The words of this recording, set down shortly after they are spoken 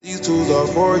These tools are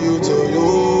for you to use.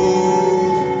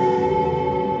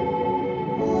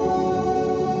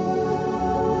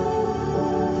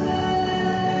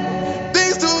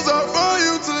 These tools are for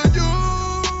you to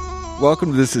use.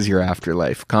 Welcome to This Is Your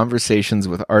Afterlife, conversations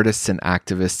with artists and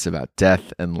activists about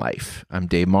death and life. I'm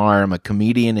Dave Marr. I'm a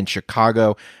comedian in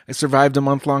Chicago. I survived a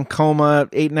month-long coma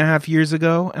 8.5 years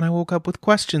ago, and I woke up with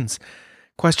questions.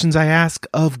 Questions I ask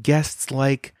of guests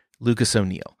like Lucas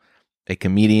O'Neill, a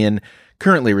comedian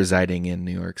currently residing in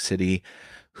New York City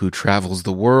who travels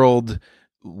the world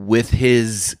with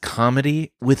his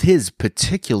comedy, with his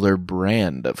particular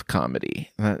brand of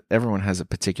comedy. Everyone has a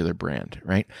particular brand,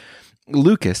 right?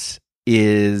 Lucas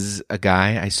is a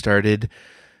guy I started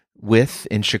with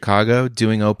in Chicago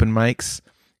doing open mics,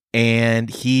 and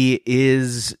he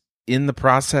is in the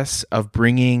process of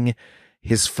bringing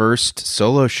his first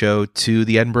solo show to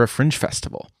the Edinburgh Fringe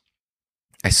Festival.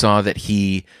 I saw that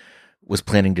he was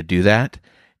planning to do that,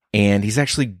 and he's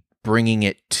actually bringing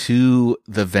it to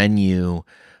the venue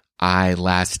I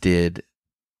last did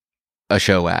a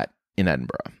show at in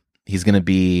Edinburgh. He's going to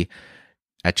be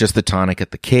at Just the Tonic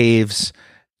at the Caves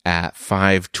at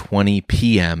 5:20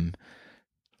 p.m.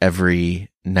 every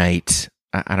night.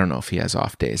 I don't know if he has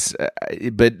off days,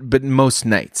 but most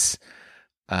nights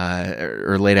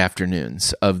or late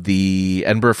afternoons of the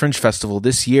Edinburgh Fringe Festival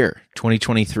this year,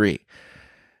 2023.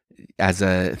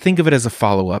 Think of it as a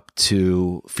follow-up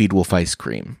to Feed Wolf Ice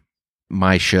Cream,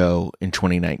 my show in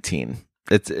 2019.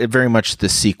 It's very much the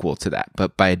sequel to that,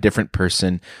 but by a different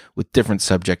person with different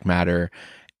subject matter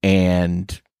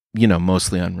and,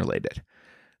 mostly unrelated.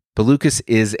 But Lucas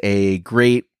is a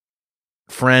great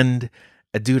friend,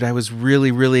 a dude I was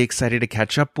really, really excited to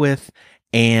catch up with.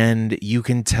 And you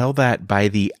can tell that by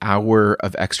the hour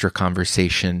of extra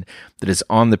conversation that is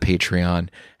on the Patreon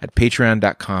at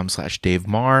patreon.com/Dave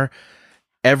Marr.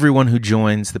 Everyone who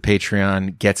joins the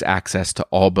Patreon gets access to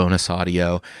all bonus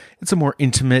audio. It's a more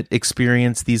intimate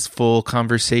experience, these full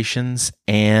conversations,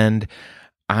 and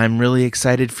I'm really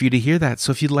excited for you to hear that.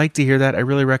 So if you'd like to hear that, I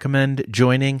really recommend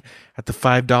joining. At the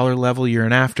 $5 level, you're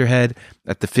an afterhead.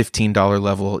 At the $15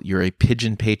 level, you're a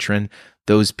pigeon patron.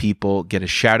 Those people get a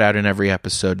shout out in every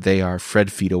episode. They are Fred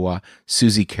Fedewa,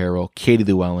 Susie Carroll, Katie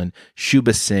Llewellyn,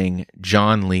 Shuba Singh,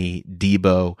 John Lee,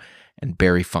 Debo, and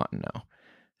Barry Fontenot.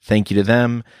 Thank you to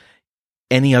them.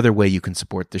 Any other way you can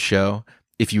support the show,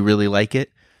 if you really like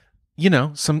it,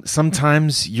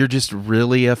 sometimes you're just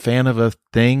really a fan of a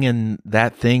thing and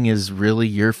that thing is really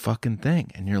your fucking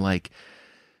thing. And you're like,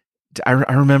 I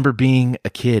remember being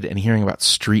a kid and hearing about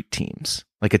street teams,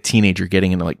 like a teenager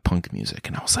getting into like punk music.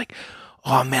 And I was like,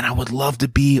 oh man, I would love to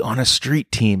be on a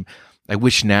street team. I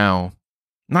wish now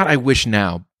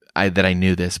that I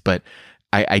knew this, but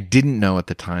I didn't know at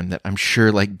the time that I'm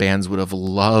sure like bands would have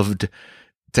loved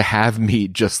to have me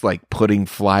just like putting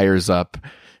flyers up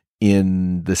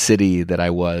in the city that I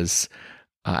was.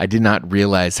 I did not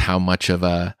realize how much of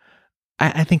I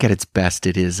think at its best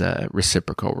it is a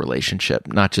reciprocal relationship,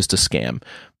 not just a scam.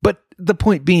 But the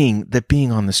point being that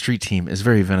being on the street team is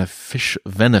very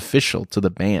beneficial to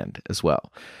the band as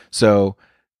well. So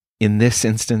in this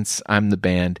instance, I'm the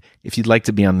band. If you'd like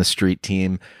to be on the street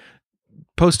team,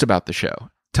 post about the show.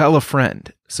 Tell a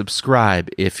friend. Subscribe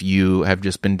if you have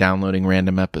just been downloading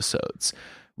random episodes.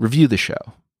 Review the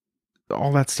show.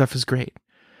 All that stuff is great.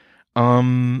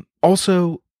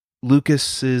 Also,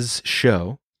 Lucas's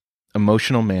show,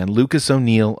 Emotional Man, Lucas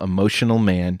O'Neill, Emotional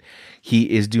Man. He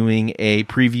is doing a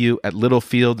preview at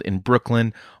Littlefield in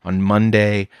Brooklyn on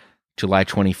Monday, July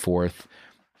 24th.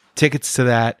 Tickets to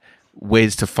that,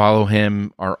 ways to follow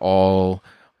him are all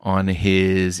on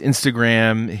his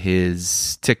Instagram,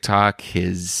 his TikTok,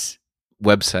 his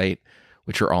website,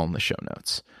 which are all in the show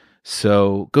notes.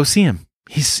 So go see him.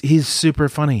 He's super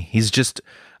funny. He's just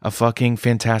a fucking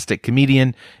fantastic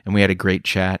comedian, and we had a great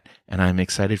chat, and I'm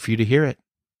excited for you to hear it.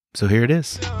 So here it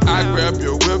is. I grab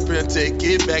your whip and take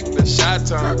it back to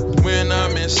Chi-Town. When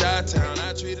I'm in Chi-Town,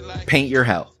 I treat it like Paint your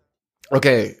hell.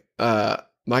 Okay,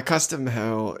 my custom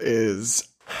hell is,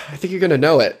 I think you're gonna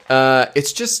know it.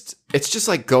 It's just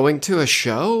like going to a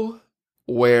show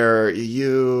where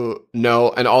and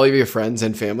all of your friends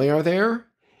and family are there,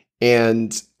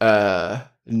 and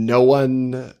no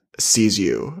one sees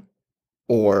you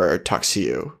or talks to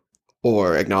you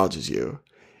or acknowledges you,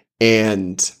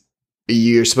 and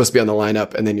you're supposed to be on the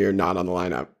lineup, and then you're not on the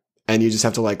lineup, and you just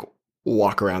have to like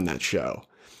walk around that show.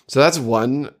 So that's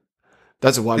one.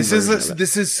 This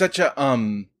is such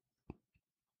a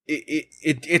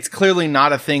It's clearly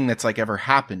not a thing that's like ever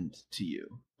happened to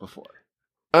you before.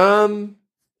 I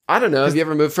don't know. Have you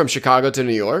ever moved from Chicago to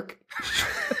New York?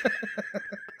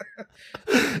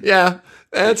 Yeah.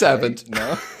 That's happened.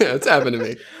 No, It's happened to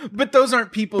me. but those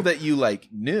aren't people that you like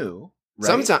knew. Right?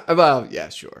 Sometimes, well, yeah,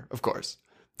 sure, of course.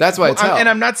 That's why it's hell. And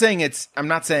I'm not saying it's.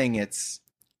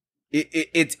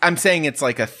 I'm saying it's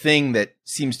like a thing that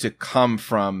seems to come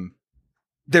from.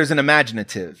 There's an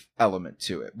imaginative element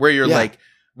to it where you're like,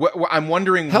 I'm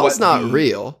wondering. Hell's not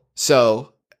real,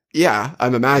 so yeah,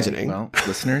 I'm imagining. Okay, well,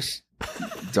 listeners,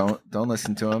 don't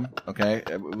listen to him. Okay,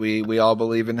 we all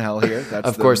believe in hell here. That's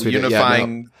of course the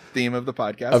unifying theme of the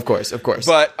podcast. Of course.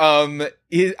 But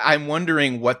I'm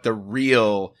wondering what the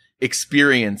real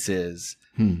experience is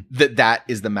that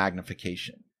is the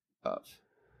magnification of.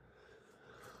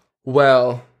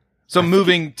 Well, so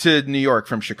moving to New York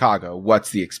from Chicago,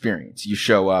 what's the experience? You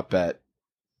show up at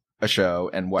a show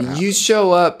and what happens? You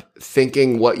show up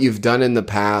thinking what you've done in the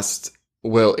past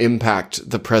will impact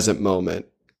the present moment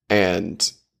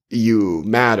and you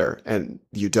matter and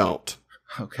you don't.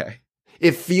 Okay.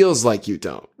 It feels like you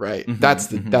don't, right?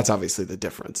 Mm-hmm, that's obviously the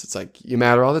difference. It's like you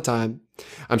matter all the time.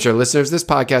 I'm sure listeners of this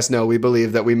podcast know we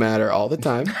believe that we matter all the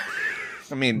time.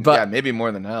 I mean, yeah, maybe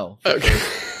more than hell. Okay.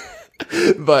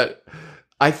 But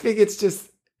I think it's just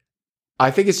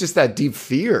that deep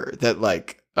fear that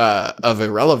like of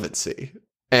irrelevancy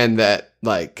and that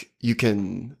like you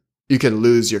can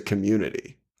lose your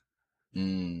community.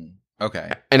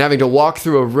 Okay. And having to walk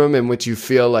through a room in which you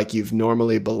feel like you've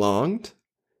normally belonged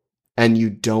and you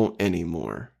don't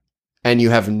anymore. And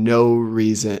you have no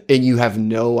reason and you have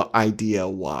no idea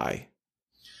why.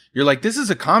 You're like, this is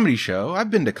a comedy show.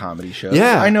 I've been to comedy shows.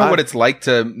 Yeah. I know what it's like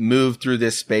to move through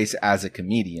this space as a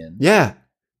comedian. Yeah.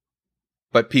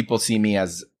 But people see me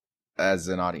as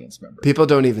an audience member. People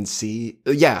don't even see.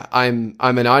 Yeah, I'm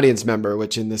an audience member,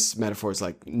 which in this metaphor is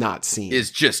like not seen.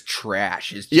 Is just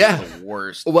trash. Is just the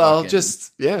worst. Well,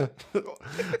 just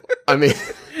I mean,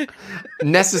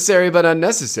 necessary but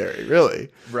unnecessary, really.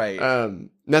 Right.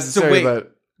 Necessary,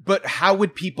 but how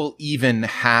would people even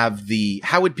how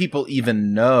would people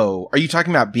even know? Are you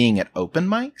talking about being at open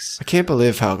mics? I can't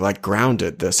believe how like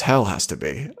grounded this hell has to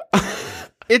be.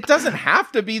 It doesn't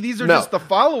have to be. These are just the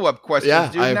follow-up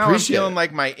questions, dude. I now appreciate I'm feeling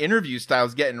like my interview style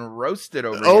is getting roasted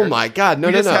over here. Oh my God. No.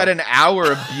 We just had an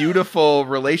hour of beautiful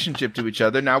relationship to each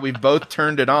other. Now we've both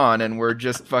turned it on and we're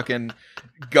just fucking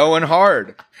going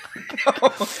hard.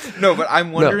 No, but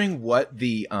I'm wondering what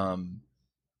the,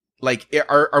 like,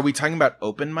 are we talking about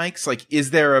open mics? Like,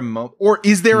 is there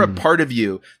a part of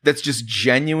you that's just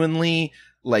genuinely,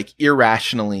 like,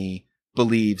 irrationally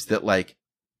believes that, like,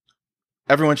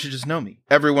 everyone should just know me.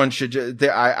 Everyone should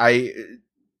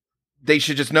they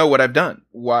should just know what I've done.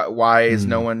 Why is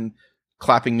no one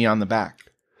clapping me on the back?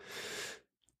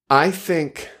 I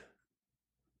think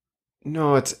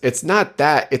no, it's not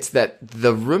that. It's that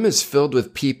the room is filled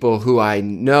with people who I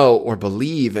know or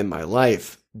believe in my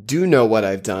life do know what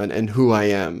I've done and who I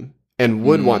am and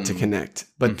would want to connect,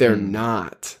 but they're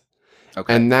not.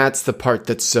 Okay. And that's the part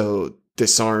that's so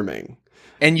disarming.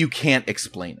 And you can't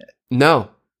explain it.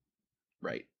 No.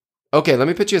 Right. Okay, let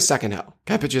me put you a second hell.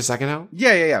 Can I put you a second hell?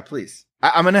 Yeah, please.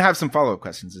 I'm going to have some follow-up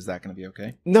questions. Is that going to be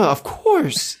okay? No, of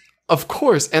course. Of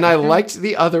course. And I liked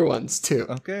the other ones too.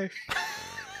 Okay.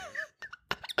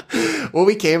 What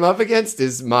we came up against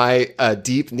is my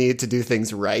deep need to do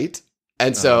things right.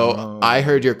 And so I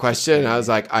heard your question and I was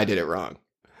like, I did it wrong.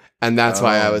 And that's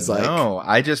why I was like, no,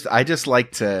 I just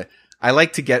like to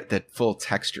get the full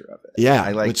texture of it. Yeah.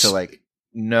 I like to like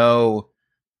know.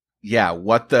 Yeah,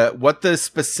 what the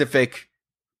specific,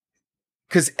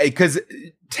 because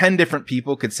 10 different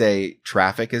people could say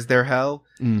traffic is their hell,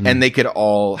 and they could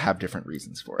all have different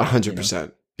reasons for it. 100%. You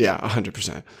know? Yeah,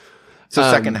 100%. So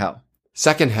second hell.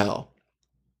 Second hell.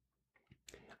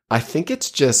 I think it's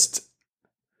just,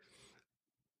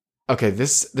 okay,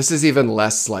 this is even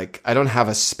less like, I don't have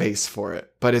a space for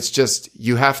it, but it's just,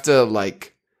 you have to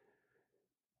like,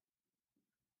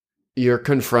 you're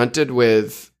confronted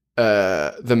with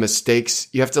the mistakes.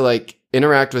 You have to like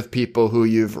interact with people who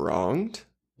you've wronged,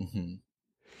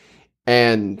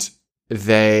 and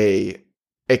they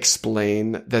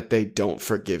explain that they don't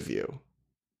forgive you,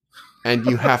 and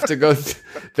you have to go.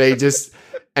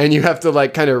 And you have to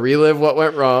like kind of relive what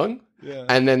went wrong,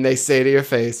 and then they say to your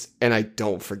face, "And I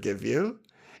don't forgive you,"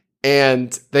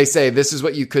 and they say, "This is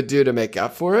what you could do to make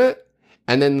up for it,"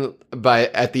 and then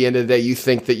at the end of the day, you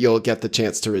think that you'll get the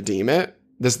chance to redeem it.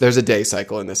 There's a day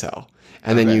cycle in this hell,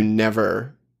 and then you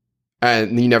never get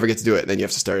to do it. And then you have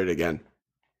to start it again.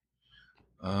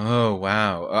 Oh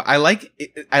wow! I like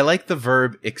the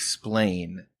verb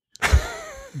explain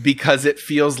because it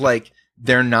feels like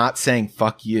they're not saying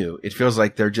 "fuck you." It feels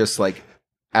like they're just like,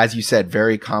 as you said,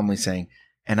 very calmly saying,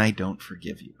 "And I don't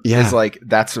forgive you." Yeah, it's like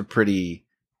that's a pretty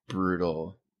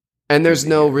brutal. And there's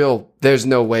no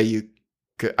way you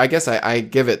could, I guess I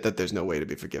give it that there's no way to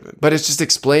be forgiven, but it's just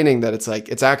explaining that it's like,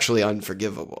 it's actually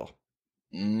unforgivable.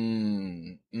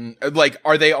 Like,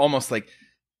 are they almost like,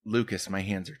 Lucas, my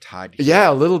hands are tied here. Yeah,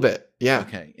 a little bit. Yeah.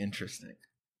 Okay, interesting.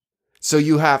 So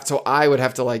I would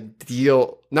have to like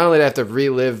not only do I have to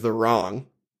relive the wrong,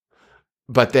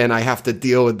 but then I have to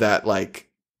deal with that, like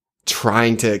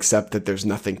trying to accept that there's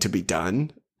nothing to be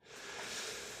done.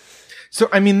 So,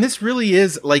 I mean, this really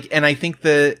is like, and I think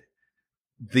at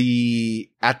the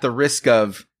risk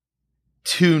of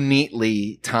too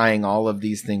neatly tying all of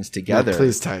these things together. No,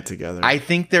 please tie it together. I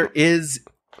think there is,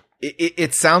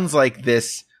 it sounds like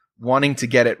this wanting to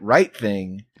get it right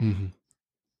thing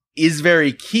is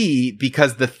very key,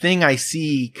 because the thing I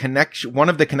see one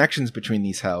of the connections between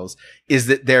these hells is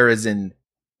that there is an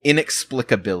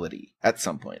inexplicability at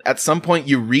some point. At some point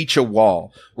you reach a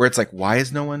wall where it's like, why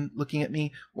is no one looking at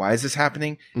me? Why is this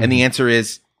happening? And the answer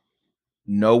is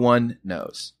no one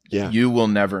knows. Yeah. You will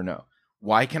never know.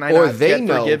 Why can I not get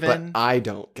forgiven? But I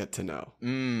don't get to know.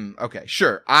 Okay,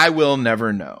 sure. I will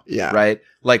never know. Yeah. Right?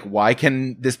 Like, why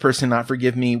can this person not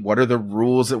forgive me? What are the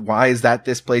rules? Why is that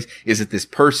this place? Is it this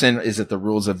person? Is it the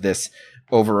rules of this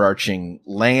overarching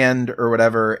land or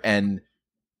whatever? And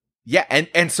yeah,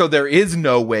 and so there is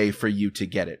no way for you to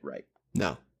get it right.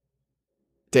 No.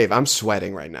 Dave, I'm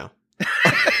sweating right now.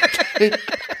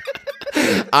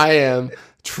 I am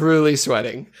truly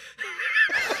sweating.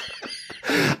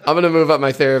 I'm going to move up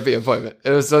my therapy appointment. It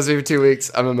was supposed to be 2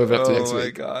 weeks. I'm going to move it up to next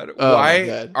week. Oh my God. Oh Why my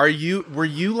God.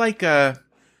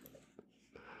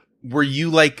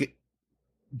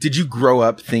 Did you grow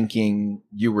up thinking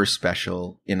you were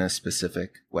special in a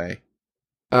specific way?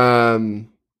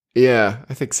 Yeah,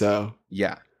 I think so.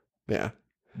 Yeah. Yeah.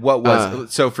 What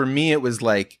was, so for me, it was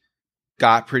like,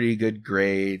 got pretty good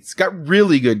grades, got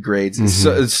really good grades.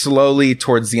 So slowly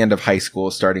towards the end of high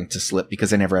school, starting to slip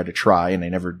because I never had to try and I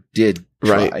never did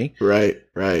try. Right.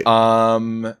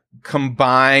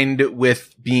 Combined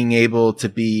with being able to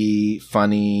be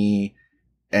funny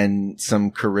and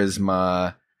some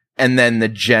charisma, and then the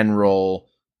general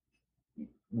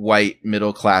white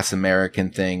middle class American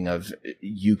thing of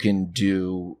you can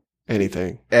do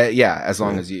anything. As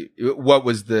long as you, what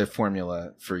was the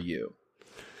formula for you?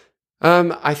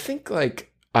 I think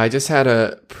like I just had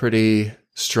a pretty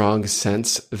strong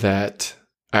sense that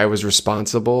I was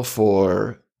responsible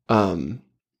for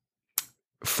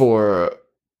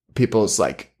people's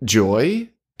like joy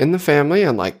in the family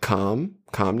and like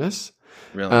calmness.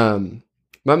 Really?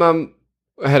 My mom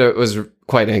was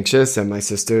quite anxious, and my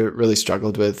sister really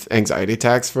struggled with anxiety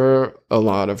attacks for a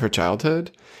lot of her childhood.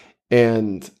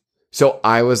 And so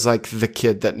I was like the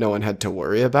kid that no one had to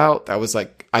worry about. That was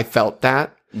like, I felt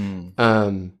that.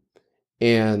 And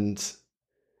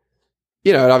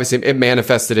you know, it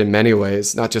manifested in many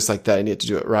ways, not just like that I needed to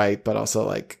do it right, but also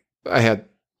like I had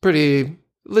pretty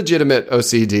legitimate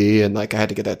OCD, and like I had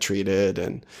to get that treated.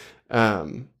 And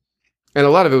a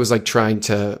lot of it was like trying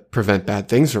to prevent bad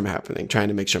things from happening, trying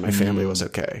to make sure my family was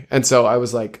okay. And so I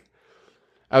was a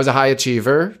high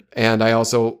achiever, and I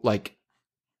also like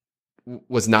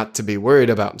was not to be worried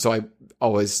about. So I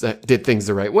always did things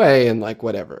the right way and like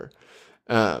whatever.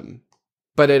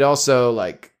 But it also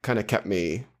like kind of kept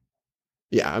me,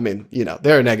 I mean, you know,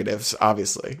 there are negatives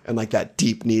obviously, and like that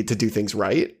deep need to do things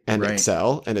right and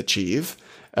excel and achieve,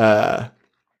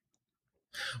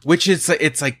 which is,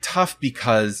 it's like tough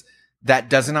because that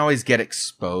doesn't always get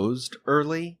exposed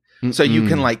early. So you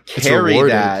can like carry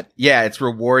that. Yeah, it's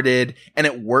rewarded and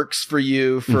it works for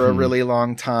you for a really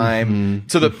long time,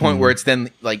 to the point where it's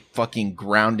then like fucking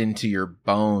ground into your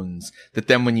bones, that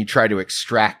then when you try to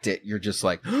extract it, you're just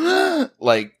like,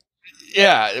 like,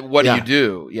 what do you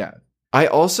do? Yeah. I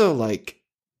also like,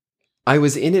 I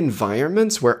was in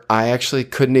environments where I actually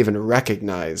couldn't even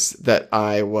recognize that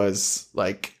I was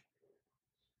like,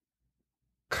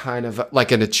 kind of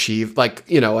like an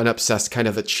obsessed kind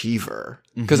of achiever.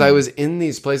 Because I was in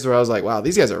these places where I was like, wow,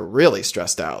 these guys are really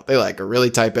stressed out. They like are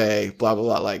really type A, blah, blah,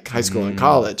 blah, like high school and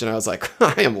college. And I was like,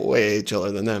 I am way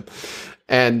chiller than them.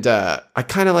 And I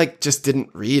kind of like just didn't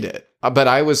read it. But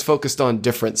I was focused on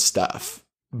different stuff.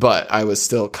 But I was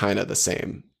still kind of the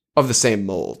same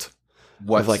mold.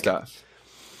 What like stuff?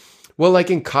 Well, like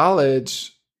in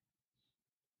college,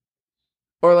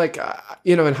 or like,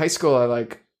 you know, in high school,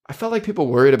 I felt like people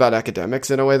worried about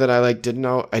academics in a way that I like didn't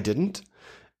know I didn't.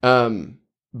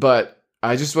 But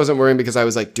I just wasn't worrying because I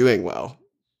was like doing well.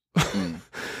 And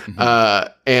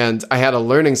I had a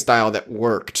learning style that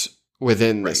worked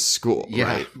within this school.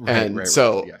 Right.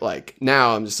 Like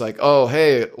now I'm just like, oh,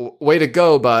 hey, way to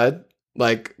go, bud.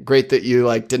 Like, great that you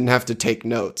like didn't have to take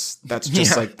notes. That's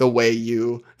just like the way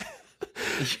you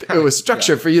It was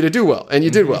structured for you to do well, and you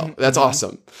did well. That's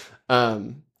awesome.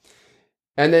 And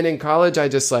then in college,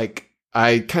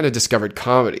 I kind of discovered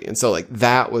comedy. And so like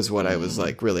that was what I was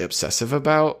like really obsessive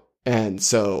about. And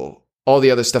so all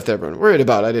the other stuff that everyone worried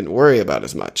about, I didn't worry about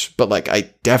as much. But like I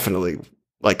definitely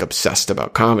like obsessed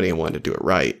about comedy and wanted to do it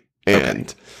right.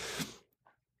 And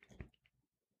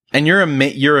you're a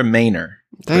Mainer.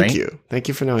 Thank you. Thank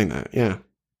you for knowing that. Yeah.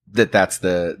 That's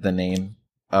the name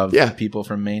of people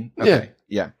from Maine? Okay.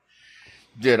 Yeah.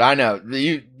 Dude, I know.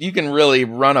 You can really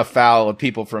run afoul of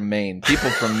people from Maine. People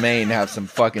from Maine have some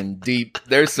fucking deep,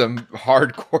 there's some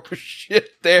hardcore shit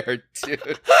there,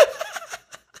 dude.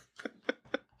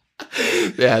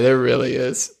 Yeah, there really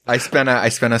is. I spent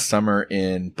a summer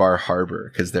in Bar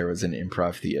Harbor because there was an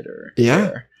improv theater. Yeah.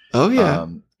 There. Oh yeah.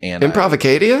 And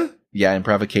Improvicadia? Yeah,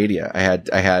 Improvicadia. I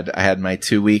had my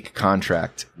 2-week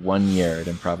contract 1 year at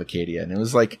Improvicadia, and it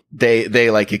was like they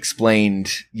like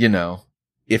explained, you know,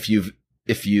 if you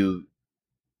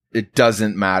it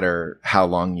doesn't matter how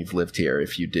long you've lived here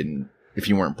if you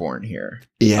weren't born here.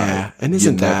 Yeah, and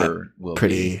isn't that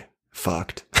pretty be.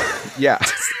 Fucked? Yeah,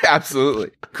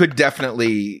 absolutely. Could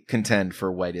definitely contend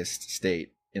for whitest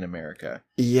state in America.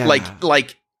 Yeah,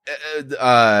 like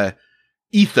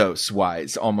ethos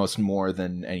wise, almost more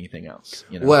than anything else.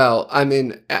 You know? Well, I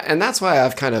mean, and that's why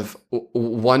I've kind of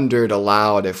wondered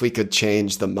aloud if we could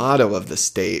change the motto of the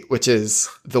state, which is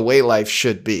the way life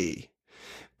should be,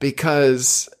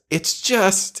 because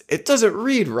it doesn't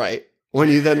read right when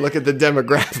you then look at the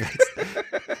demographics.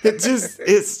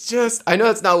 It's just, I know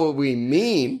that's not what we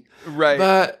mean. Right.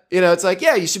 But, you know, it's like,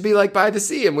 yeah, you should be like by the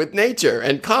sea and with nature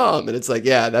and calm. And it's like,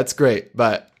 yeah, that's great.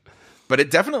 But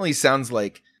it definitely sounds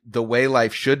like the way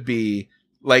life should be,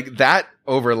 like that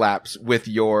overlaps with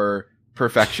your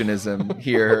perfectionism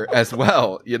here as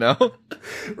well, you know?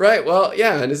 Right. Well,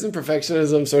 yeah. And isn't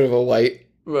perfectionism sort of a white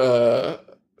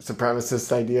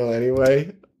supremacist ideal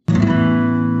anyway?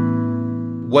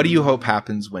 What do you hope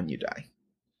happens when you die?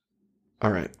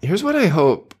 All right. Here's what I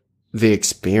hope the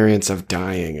experience of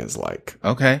dying is like.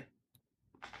 Okay.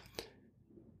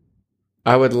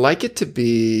 I would like it to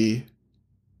be,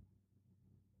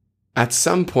 at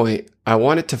some point, I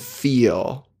want it to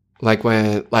feel like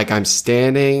I'm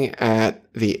standing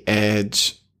at the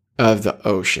edge of the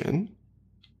ocean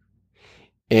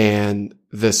and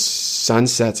the sun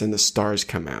sets and the stars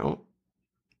come out.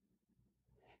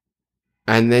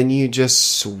 And then you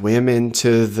just swim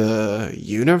into the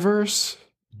universe.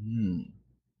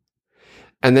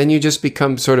 And then you just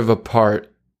become sort of a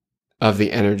part of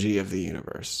the energy of the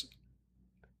universe.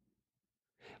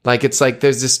 Like, it's like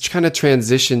there's this kind of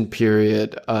transition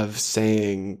period of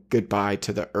saying goodbye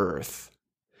to the earth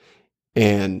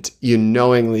and you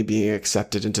knowingly being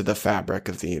accepted into the fabric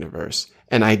of the universe.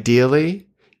 And ideally,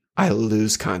 I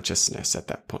lose consciousness at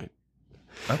that point.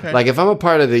 Okay. Like, if I'm a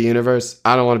part of the universe,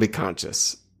 I don't want to be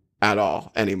conscious at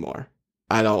all anymore.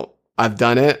 I've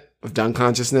done it. I've done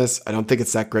consciousness. I don't think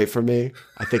it's that great for me.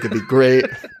 I think it'd be great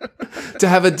to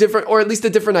have a different, or at least a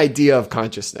different idea of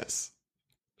consciousness.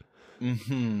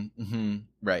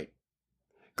 Right.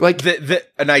 Like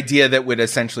an idea that would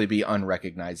essentially be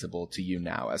unrecognizable to you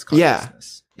now as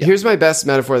consciousness. Yeah. Here's my best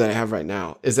metaphor that I have right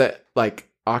now is that like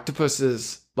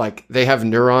octopuses, like they have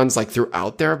neurons like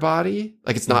throughout their body.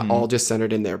 Like it's not all just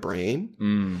centered in their brain.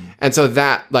 And so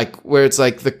that like where it's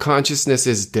like the consciousness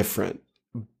is different.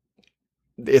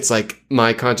 It's like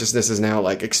my consciousness is now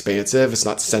like expansive. It's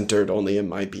not centered only in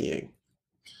my being.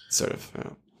 Sort of.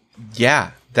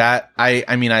 Yeah. That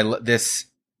the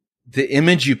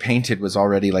image you painted was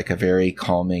already like a very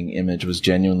calming image, was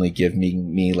genuinely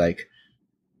giving me like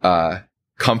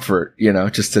comfort, you know,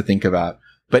 just to think about.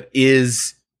 But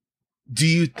do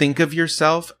you think of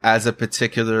yourself as a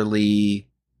particularly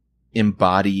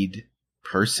embodied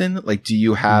person? Like, do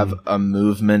you have a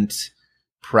movement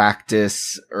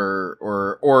practice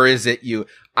or is it you?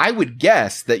 I would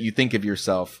guess that you think of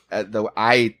yourself, though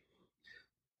I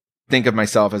think of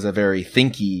myself as a very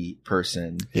thinky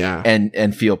person. Yeah.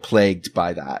 And feel plagued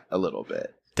by that a little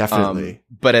bit. Definitely.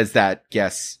 But as that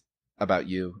guess about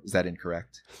you, is that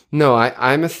incorrect? No,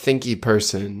 I'm a thinky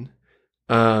person.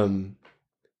 But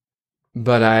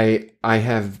I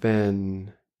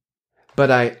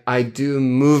do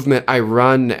movement. I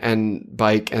run and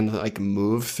bike and like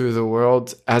move through the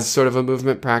world as sort of a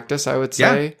movement practice, I would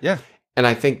say. Yeah. And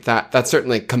I think that's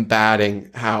certainly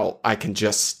combating how I can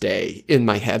just stay in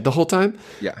my head the whole time.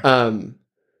 Yeah.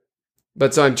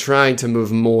 But so I'm trying to move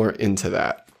more into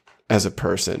that as a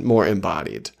person, more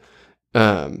embodied.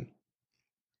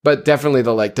 But definitely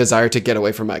the like desire to get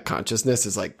away from my consciousness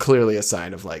is like clearly a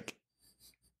sign of like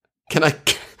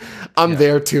I'm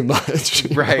there too much.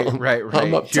 Right.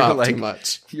 I'm up top too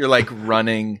much. You're like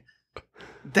running.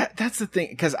 That's the thing.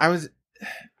 Because I'm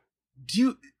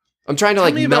trying to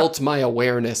like melt my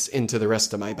awareness into the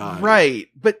rest of my body. Right.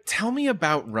 But tell me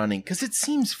about running, because it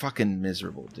seems fucking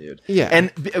miserable, dude. Yeah.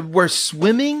 And where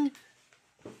swimming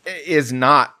is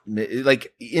not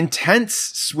like intense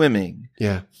swimming.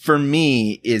 Yeah. For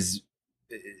me is,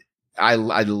 I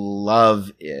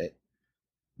love it,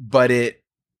 but it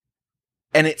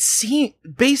seems,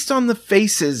 based on the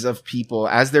faces of people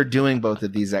as they're doing both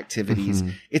of these activities,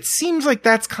 it seems like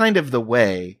that's kind of the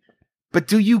way. But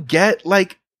do you get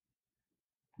like,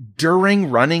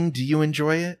 during running, do you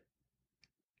enjoy it?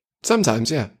 Sometimes,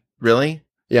 yeah. Really?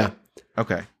 Yeah.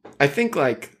 Okay. I think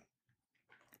like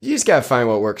you just gotta find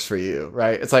what works for you,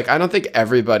 right? It's like I don't think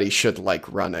everybody should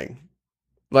like running.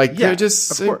 Like they're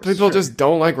just people just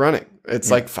don't like running. It's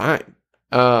like fine.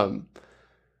 But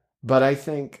I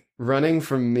think running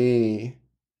for me,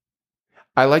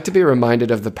 I like to be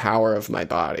reminded of the power of my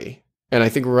body. And I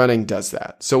think running does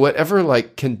that. So whatever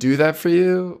like can do that for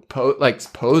you,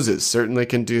 poses certainly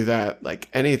can do that. Like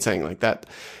anything like that.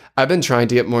 I've been trying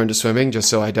to get more into swimming just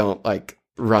so I don't like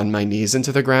run my knees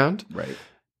into the ground. Right.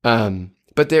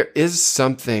 But there is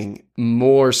something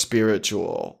more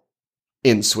spiritual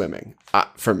in swimming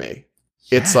for me.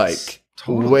 It's like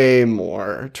way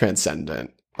more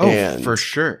transcendent. Oh, and for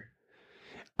sure.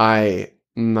 My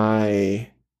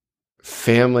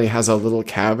family has a little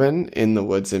cabin in the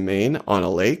woods in Maine on a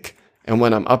lake. And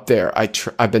when I'm up there,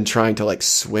 I've been trying to like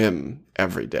swim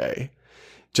every day.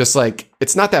 Just like,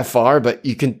 it's not that far, but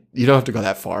you don't have to go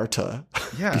that far to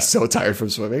be so tired from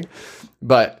swimming.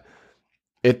 But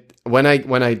when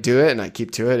I do it and I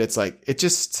keep to it, it's like,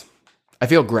 I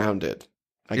feel grounded.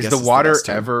 Is the water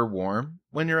ever warm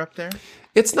when you're up there?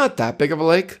 It's not that big of a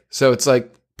lake. So it's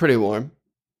like pretty warm.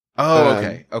 Oh,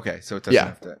 okay. Okay. So it doesn't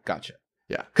have to, gotcha.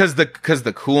 Yeah. Because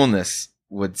the coolness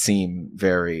would seem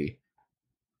very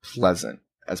pleasant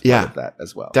as part of that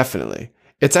as well. Definitely.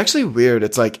 It's actually weird.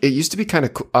 It's like, it used to be kind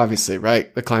of cool, obviously,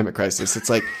 right? The climate crisis. It's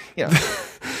like,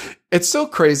 it's so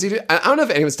crazy. I don't know if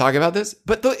anyone's talking about this,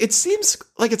 but it seems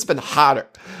like it's been hotter.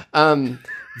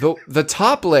 The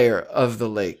top layer of the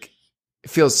lake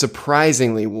feels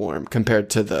surprisingly warm compared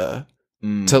to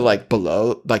to like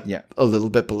below, like a little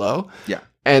bit below. Yeah.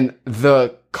 And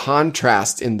the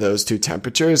contrast in those two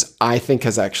temperatures, I think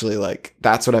has actually like,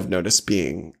 that's what I've noticed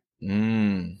being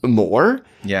more.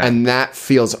 Yeah. And that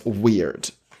feels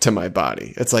weird to my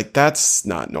body. It's like, that's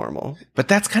not normal. But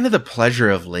that's kind of the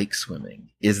pleasure of lake swimming,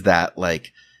 is that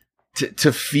like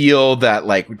to feel that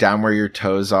like down where your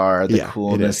toes are, the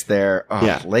coolness there.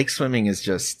 Oh, lake swimming is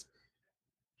just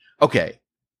okay.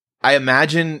 I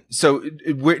imagine. So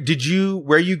where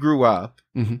you grew up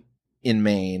in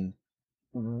Maine,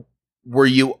 were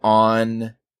you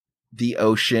on the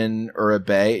ocean or a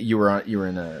bay? You were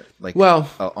in a like,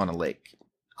 on a lake,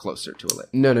 closer to a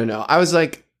lake. No. I was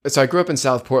like, so I grew up in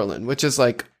South Portland, which is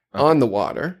like on the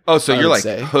water. Oh, so you're like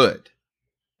hood.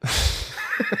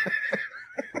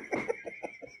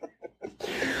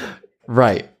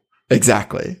 Right.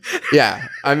 Exactly. Yeah.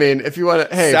 I mean, if you want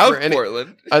to, hey, South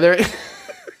Portland. Are there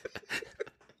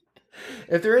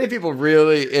if there are any people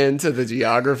really into the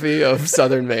geography of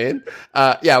Southern Maine,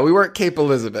 we weren't Cape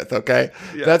Elizabeth. Okay,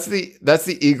 that's the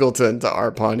Eagleton to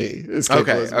our Pawnee. Is Cape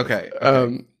Elizabeth.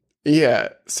 Okay. Yeah.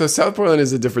 So South Portland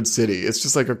is a different city. It's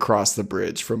just like across the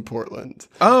bridge from Portland.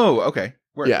 Oh, okay.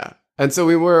 Word. Yeah. And so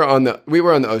we were on the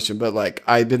ocean, but like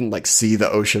I didn't like see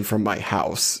the ocean from my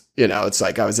house. You know, it's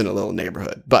like I was in a little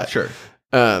neighborhood. But sure.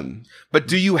 But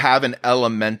do you have an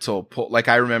elemental pull? Like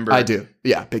I remember, I do.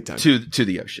 Yeah, big time. To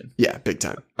the ocean. Yeah, big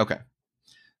time. Okay.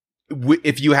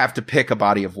 If you have to pick a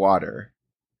body of water,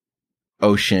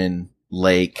 ocean,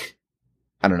 lake,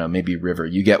 I don't know, maybe river,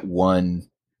 you get one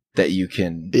that you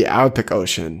can. Yeah, I would pick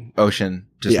ocean. Ocean,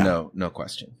 just no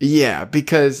question. Yeah,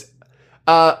 because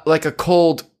like a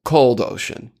cold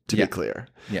ocean, to be clear.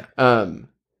 Yeah.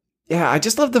 I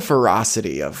just love the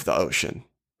ferocity of the ocean.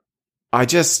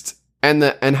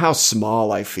 And how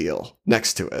small I feel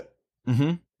next to it.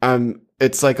 Mm-hmm.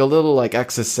 It's like a little like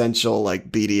existential,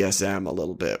 like BDSM a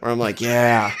little bit, where I'm like,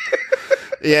 yeah,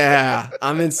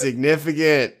 I'm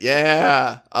insignificant.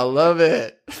 Yeah, I love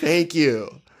it. Thank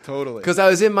you. Totally. Because I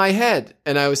was in my head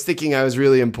and I was thinking I was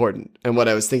really important, and what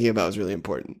I was thinking about was really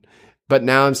important. But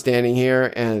now I'm standing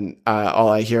here and all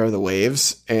I hear are the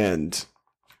waves, and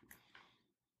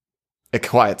it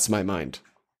quiets my mind.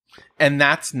 And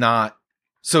that's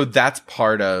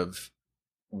part of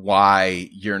why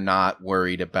you're not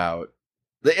worried about.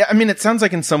 I mean, it sounds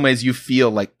like in some ways you feel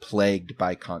like plagued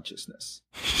by consciousness.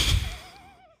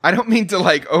 I don't mean to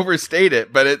like overstate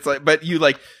it, but it's like, but you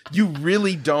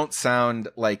really don't sound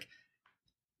like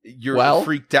you're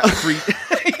freaked out.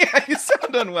 Yeah, you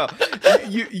sound unwell.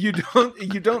 You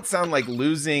don't sound like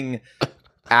losing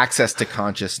access to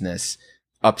consciousness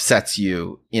upsets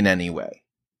you in any way.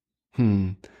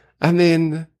 I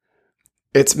mean,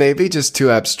 it's maybe just too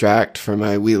abstract for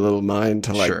my wee little mind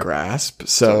to like grasp.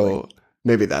 So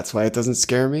maybe that's why it doesn't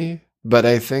scare me. But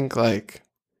I think like,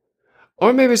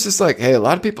 or maybe it's just like, hey, a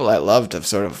lot of people I loved have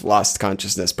sort of lost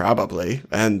consciousness probably.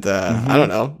 And I don't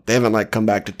know. They haven't like come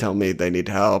back to tell me they need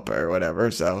help or whatever.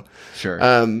 So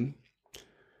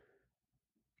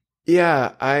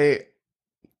yeah,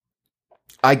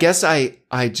 I guess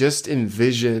I just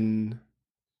envision.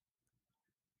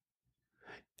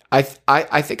 I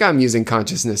think I'm using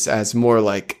consciousness as more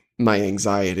like my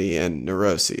anxiety and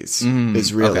neuroses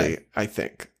is really, I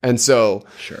think. And so,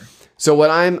 so what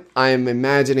I'm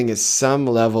imagining is some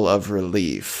level of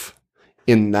relief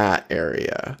in that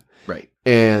area. Right.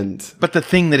 But the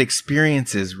thing that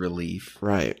experiences relief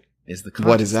is the consciousness.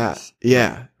 What is that?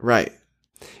 Yeah, right.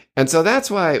 And so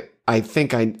that's why I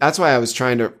think that's why I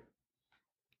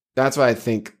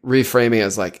think reframing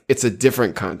as like, it's a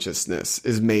different consciousness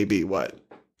is maybe what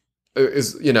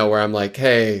is, where I'm like,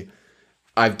 hey,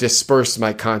 I've dispersed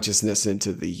my consciousness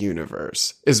into the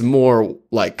universe is more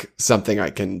like something I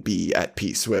can be at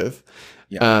peace with.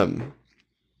 Yeah.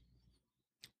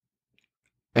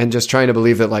 And just trying to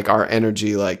believe that like our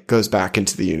energy like goes back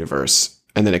into the universe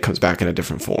and then it comes back in a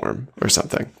different form or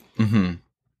something. Mm-hmm.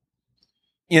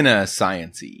 In a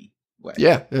sciencey way.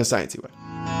 Yeah, in a sciencey way.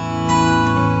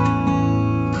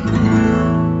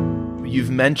 You've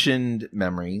mentioned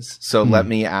memories, so let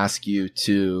me ask you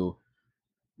to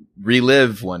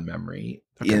relive one memory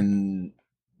in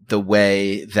the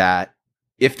way that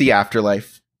if the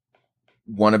afterlife,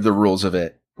 one of the rules of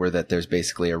it were that there's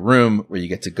basically a room where you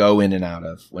get to go in and out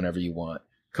of whenever you want,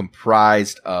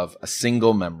 comprised of a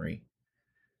single memory.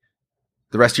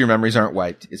 The rest of your memories aren't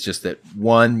wiped. It's just that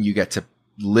one you get to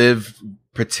live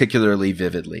particularly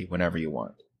vividly whenever you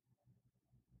want.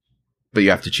 But you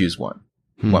have to choose one.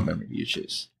 What memory do you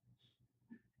choose?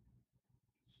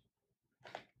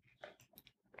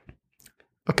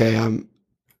 Okay,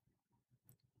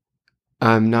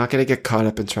 I'm not going to get caught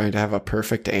up in trying to have a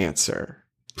perfect answer.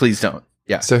 Please don't.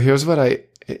 Yeah. So here's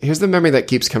the memory that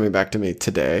keeps coming back to me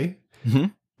today.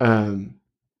 Mm-hmm.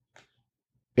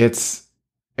 It's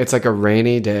like a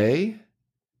rainy day,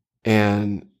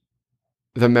 and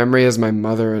the memory is my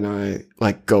mother and I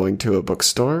like going to a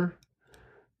bookstore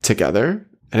together,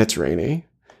 and it's rainy.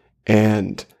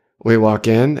 And we walk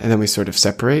in and then we sort of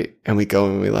separate and we go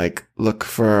and we like look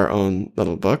for our own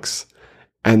little books.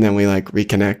 And then we like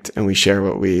reconnect and we share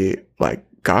what we like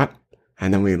got.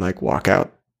 And then we like walk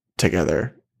out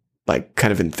together, like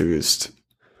kind of enthused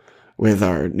with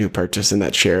our new purchase and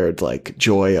that shared like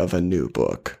joy of a new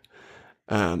book.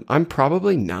 I'm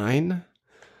probably 9.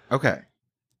 Okay.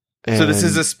 So this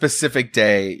is a specific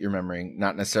day you're remembering,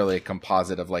 not necessarily a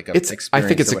composite of like a experience. I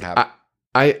think it's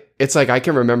it's like I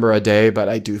can remember a day, but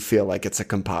I do feel like it's a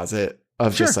composite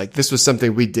of just like, this was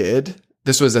something we did.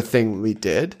 This was a thing we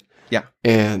did. Yeah.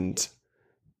 And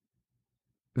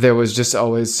there was just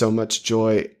always so much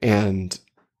joy. And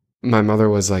my mother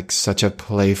was like such a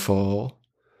playful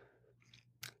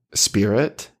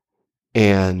spirit.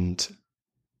 And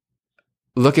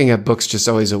looking at books just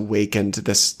always awakened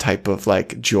this type of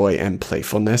like joy and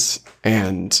playfulness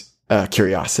and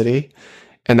curiosity.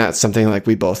 And that's something like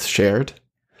we both shared.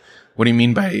 What do you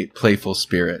mean by playful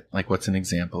spirit? Like, what's an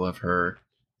example of her?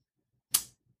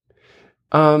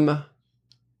 I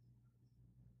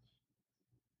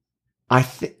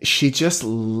think she just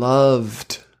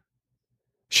loved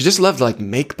like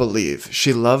make believe.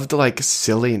 She loved like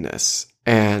silliness,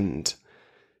 and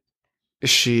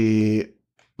she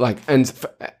like,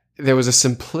 there was a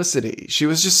simplicity. She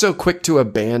was just so quick to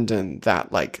abandon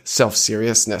that like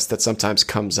self-seriousness that sometimes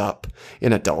comes up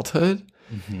in adulthood.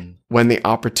 Mm-hmm. When the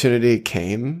opportunity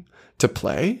came to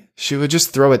play, she would just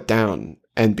throw it down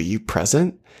and be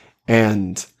present.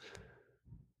 And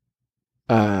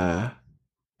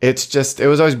it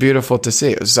was always beautiful to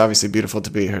see. It was obviously beautiful to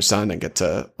be her son and get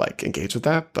to like engage with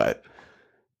that. But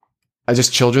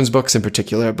children's books in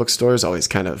particular at bookstores always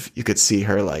kind of, you could see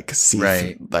her like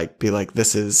be like,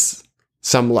 this is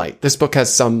some light. This book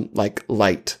has some like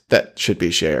light that should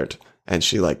be shared. And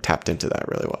she like tapped into that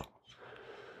really well.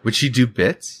 Would she do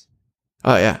bits?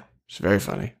 Oh yeah. She's very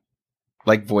funny.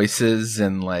 Like voices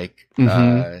and like,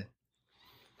 okay.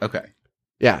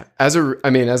 Yeah. As a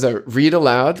read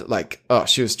aloud, like, oh,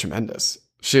 she was tremendous.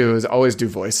 She would always do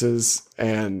voices,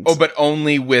 and but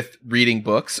only with reading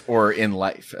books or in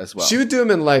life as well. she would do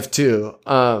them in life too.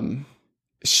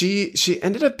 She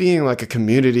ended up being like a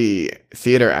community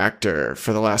theater actor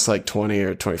for the last like 20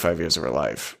 or 25 years of her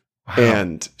life. Wow.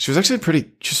 And she was actually pretty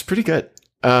good.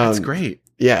 That's great.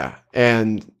 Yeah.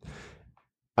 And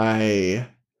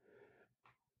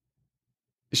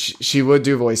she would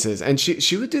do voices, and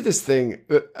she would do this thing.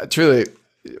 Truly,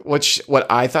 what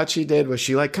I thought she did was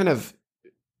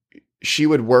she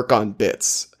would work on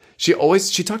bits. She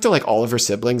talked to like all of her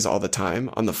siblings all the time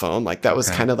on the phone. Like that was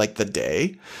kind of like the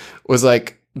day was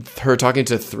like her talking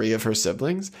to 3 of her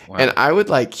siblings. Wow. And I would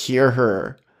like hear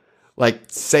her like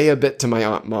say a bit to my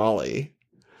Aunt Molly,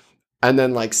 and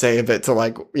then like say a bit to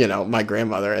like, my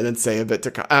grandmother, and then say a bit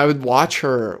to, I would watch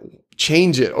her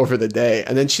change it over the day.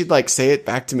 And then she'd like say it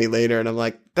back to me later. And I'm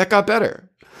like, that got better.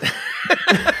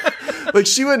 Like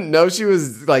she wouldn't know she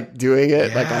was like doing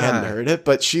it. Yeah. Like I hadn't heard it,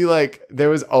 but there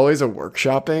was always a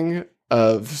workshopping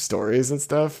of stories and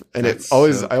stuff. And I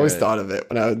always thought of it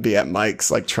when I would be at Mike's,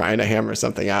 like trying to hammer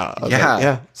something out. I was like,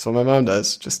 yeah, that's what my mom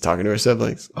does. Just talking to her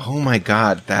siblings. Oh my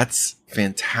God. That's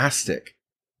fantastic.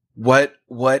 What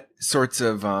sorts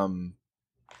of,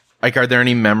 like, are there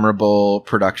any memorable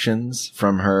productions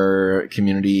from her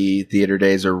community theater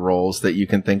days or roles that you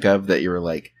can think of that you were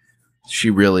like, she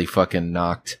really fucking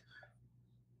knocked,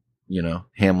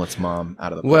 Hamlet's mom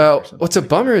out of the park? Well, what's a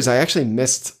bummer is I actually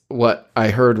missed what I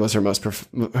heard was her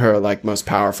most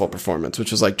powerful performance,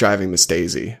 which was like Driving Miss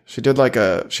Daisy. She did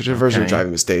a version of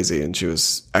Driving Miss Daisy, and she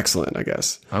was excellent, I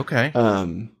guess. Okay.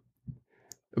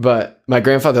 But my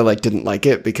grandfather like didn't like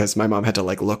it because my mom had to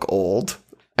like look old,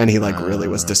 and he like really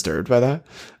was disturbed by that.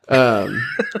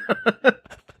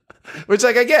 Which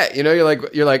like I get, you're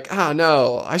like,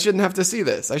 no, I shouldn't have to see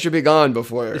this. I should be gone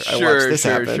before I watch this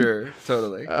happen. Sure,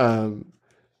 totally.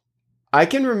 I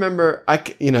can remember,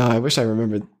 I wish I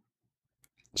remembered.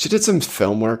 She did some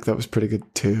film work that was pretty good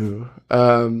too.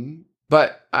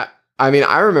 But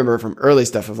I remember from early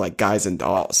stuff of like Guys and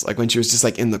Dolls, like when she was just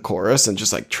like in the chorus and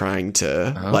just like trying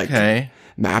to like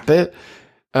map it.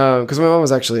 Because my mom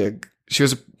was she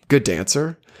was a good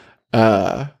dancer.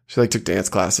 She like took dance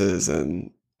classes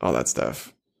and all that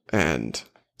stuff. And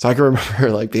so I can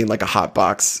remember like being like a hot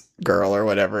box girl or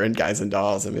whatever in Guys and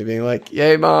Dolls, and me being like,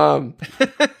 yay, Mom.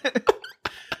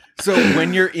 So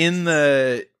when you're in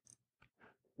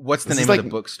what's the name of the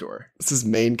bookstore? This is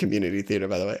Maine Community Theater,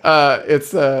 by the way.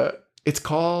 It's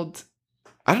called,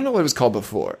 I don't know what it was called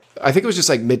before. I think it was just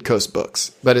like Midcoast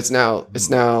Books, but it's now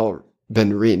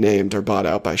been renamed or bought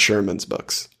out by Sherman's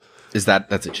Books.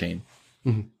 That's a chain?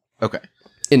 Mm-hmm. Okay.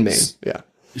 In Maine. Yeah.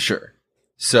 Sure.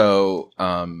 So,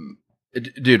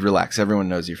 dude, relax. Everyone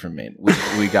knows you from Maine.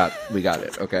 We got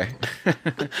it. Okay.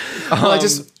 Well,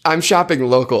 I'm shopping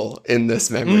local in this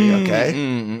memory. Okay.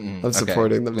 I'm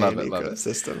supporting the Maine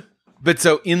ecosystem. But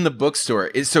so in the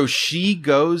bookstore, so she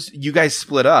goes, you guys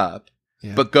split up,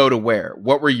 but go to where?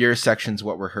 What were your sections?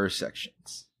 What were her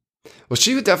sections? Well,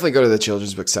 she would definitely go to the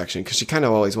children's book section because she kind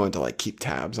of always wanted to like keep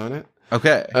tabs on it.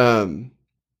 Okay. And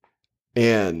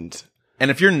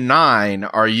if you're 9,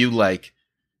 are you like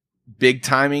big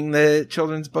timing the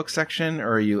children's book section,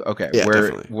 or are you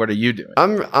definitely. What are you doing?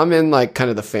 I'm in like kind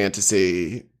of the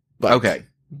fantasy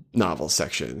novel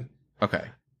section. Okay.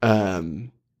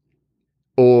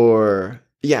 Or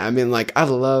like I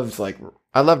loved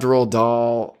Roald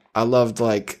Dahl. I loved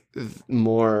like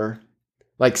more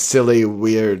like silly,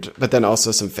 weird, but then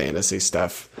also some fantasy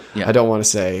stuff. Yeah. I don't want to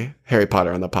say Harry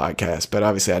Potter on the podcast, but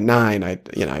obviously at 9, I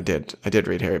did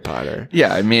read Harry Potter.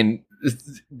 Yeah, I mean,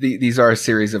 these are a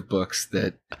series of books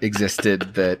that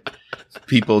existed that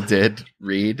people did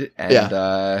read, and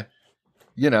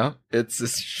it's a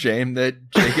shame that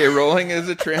J.K. Rowling is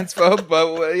a transphobe,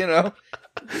 but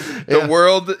the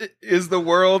world is the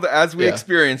world as we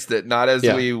experienced it, not as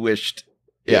we wished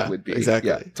it would be.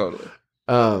 Exactly. Yeah, totally.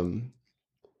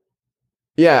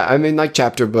 Yeah, I mean, like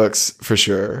chapter books for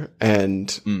sure,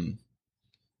 and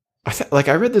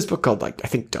I read this book called I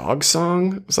think Dog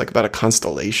Song. It was like about a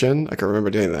constellation. I can remember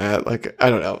doing that. Like I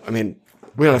don't know. I mean,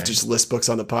 we don't have to just list books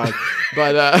on the pod,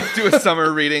 but do a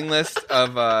summer reading list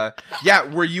of.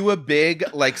 Were you a big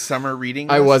like summer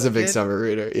reading? I was a big summer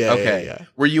reader. Yeah. Okay. Yeah.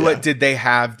 Were you? Did they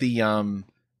have the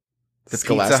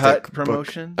Pizza Hut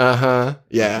promotion? Yeah.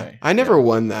 Okay. I never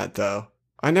won that though.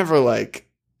 I never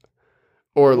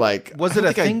was it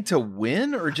a thing to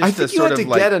win, or just I think you had to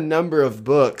get a number of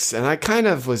books, and I kind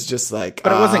of was just like,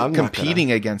 but it wasn't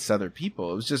competing against other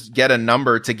people. It was just get a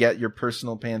number to get your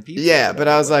personal pan pizza. Yeah, but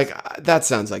I was like, that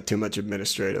sounds like too much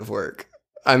administrative work.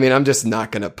 I mean, I'm just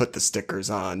not going to put the stickers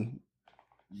on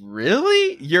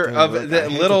Really? You're Dude, of look, I the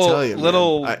hate to little tell you, man.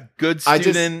 little good I just-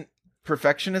 student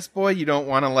perfectionist boy? You don't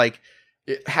want to like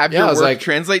have Yeah, I your was work like-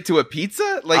 translate to a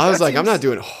pizza? Like I was that like, I'm seems- not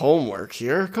doing homework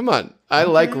here. Come on. I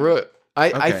Okay. like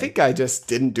I Okay. think I just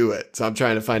didn't do it. So I'm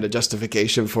trying to find a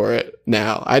justification for it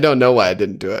now. I don't know why I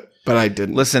didn't do it, but I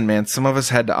didn't. Listen, man, some of us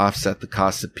had to offset the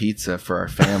cost of pizza for our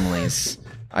families.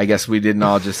 I guess we didn't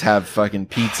all just have fucking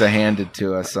pizza handed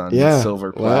to us on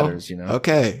silver platters, you know?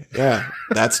 Okay. Yeah,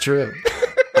 that's true.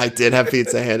 I did have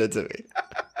pizza handed to me.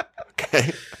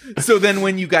 Okay. So then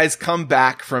when you guys come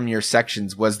back from your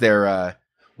sections, would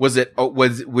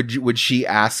she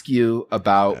ask you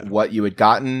about what you had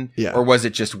gotten? Yeah. Or was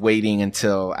it just waiting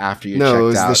until after you No, checked it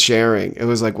was out? the sharing. It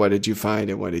was like, what did you find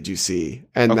and what did you see?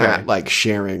 And Okay. that like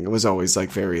sharing was always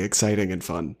like very exciting and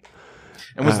fun.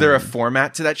 And was there a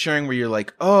format to that sharing where you're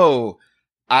like, oh,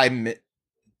 I'm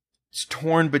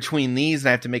torn between these and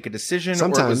I have to make a decision? Or it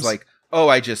was Sometimes. like, oh,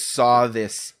 I just saw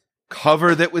this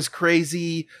cover that was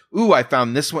crazy. Ooh, I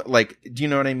found this one. Like, do you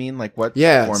know what I mean? Like what?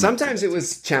 Yeah, format sometimes it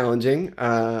was challenging.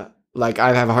 Like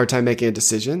I have a hard time making a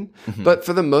decision, Mhm. but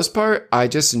for the most part, I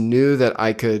just knew that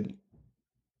I could,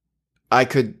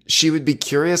 she would be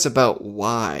curious about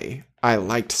why I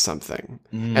liked something.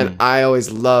 And I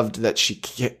always loved that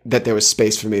that there was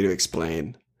space for me to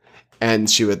explain. And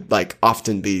she would like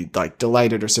often be like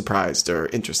delighted or surprised or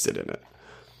interested in it.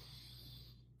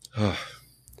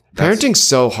 Parenting's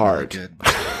so hard. Really good.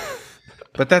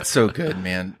 But that's so good,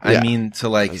 man. Yeah. I mean, to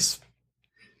like,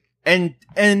 and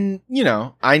you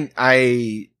know,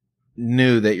 I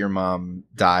knew that your mom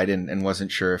died and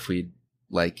wasn't sure if we'd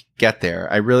like get there.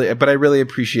 But I really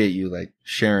appreciate you like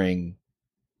sharing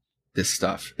this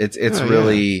stuff. It's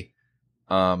really,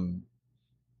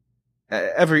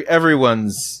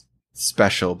 everyone's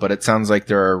special, but it sounds like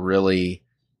there are really,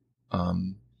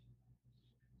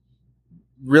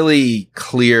 really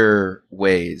clear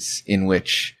ways in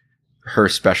which her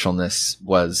specialness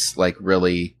was like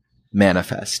really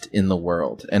manifest in the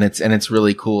world. And it's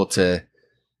really cool to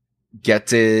get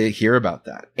to hear about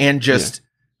that and just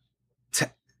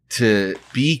to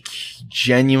be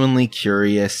genuinely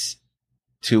curious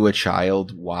to a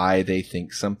child why they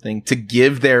think something, to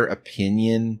give their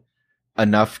opinion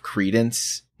enough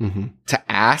credence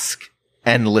to ask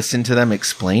and listen to them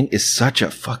explain is such a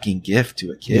fucking gift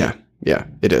to a kid. Yeah,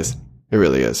 it is. It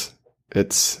really is.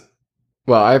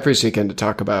 Well, I appreciate getting to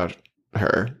talk about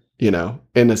her, you know,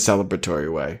 in a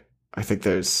celebratory way. I think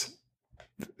it's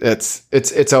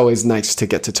always nice to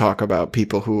get to talk about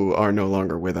people who are no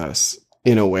longer with us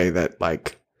in a way that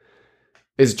like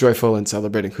is joyful and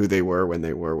celebrating who they were when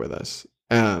they were with us.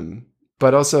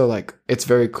 But also like, it's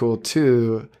very cool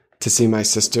too, to see my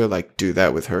sister like do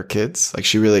that with her kids. Like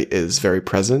she really is very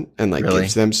present and like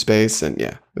gives them space. And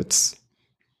yeah, it's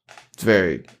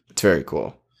very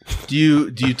cool. Do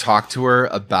you talk to her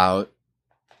about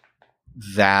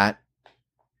that?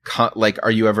 Like, are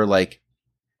you ever like,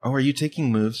 oh, are you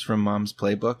taking moves from mom's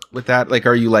playbook with that? Like,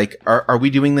 are you like, are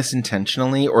we doing this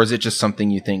intentionally, or is it just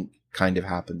something you think kind of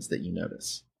happens that you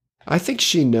notice? I think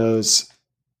she knows.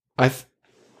 I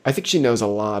think she knows a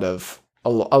lot of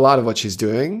what she's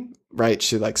doing. Right?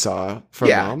 She like saw from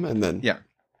mom, and then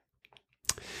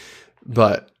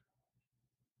But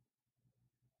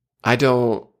I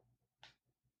don't.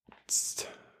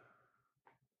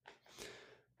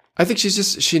 I think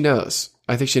she knows.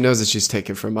 I think she knows that she's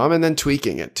taken from mom and then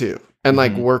tweaking it too. And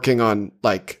like working on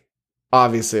like,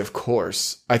 obviously, of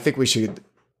course, I think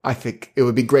it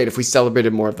would be great if we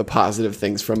celebrated more of the positive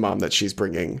things from mom that she's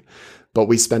bringing. But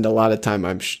we spend a lot of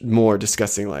time, more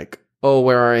discussing like,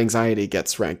 where our anxiety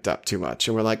gets ranked up too much.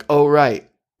 And we're like, oh, right.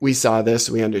 We saw this.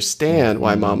 We understand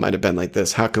why mom might have been like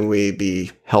this. How can we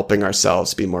be helping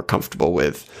ourselves be more comfortable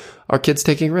with our kids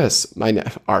taking risks?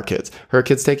 Her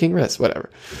kids taking risks, whatever.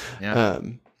 Yeah.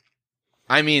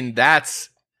 I mean,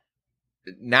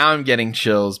 now I'm getting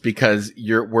chills because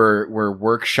we're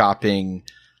workshopping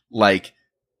like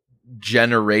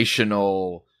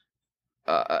generational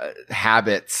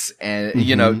habits and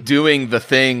you know, doing the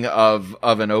thing of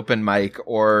an open mic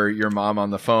or your mom on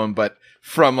the phone, but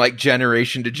from like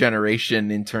generation to generation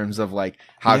in terms of like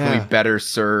how can we better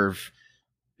serve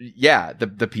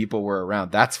the people we're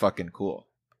around. That's fucking cool.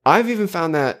 I've even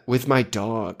found that with my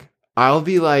dog. I'll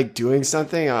be like doing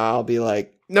something, I'll be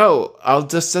like, no, I'll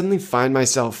just suddenly find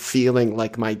myself feeling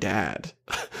like my dad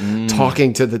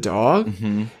talking to the dog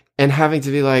and having to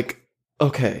be like,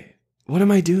 okay, what am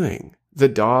I doing? The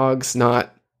dog's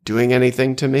not doing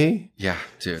anything to me. Yeah,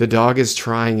 dude. The dog is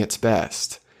trying its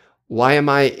best. Why am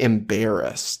I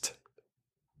embarrassed?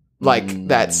 Like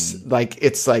that's like,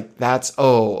 it's like, that's,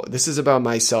 oh, this is about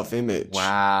my self-image.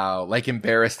 Wow. Like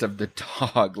embarrassed of the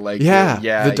dog. Like,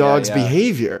 Yeah. The dog's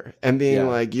behavior and being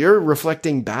like, you're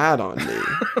reflecting bad on me.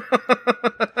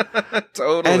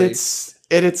 Totally. And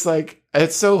it's like,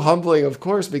 it's so humbling, of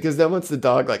course, because then once the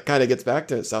dog like kind of gets back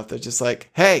to itself, they're just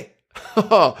like, hey,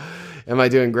 am I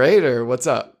doing great or what's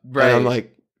up? Right. And I'm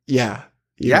like, yeah.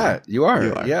 You are. You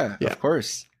are. Yeah, Yeah. of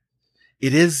course.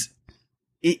 It is.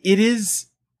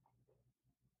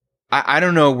 I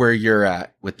don't know where you're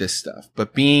at with this stuff,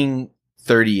 but being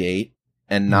 38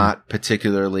 and not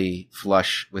particularly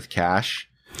flush with cash,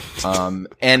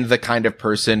 and the kind of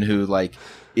person who like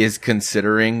is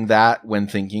considering that when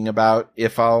thinking about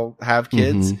if I'll have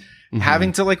kids,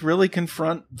 having to like really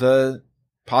confront the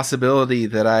possibility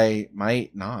that I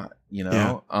might not, you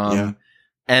know?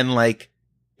 And like,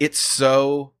 it's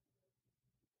so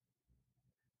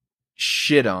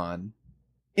shit on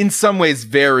in some ways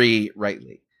very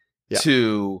rightly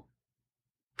to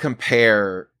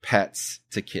compare pets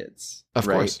to kids. Of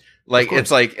course. Like, of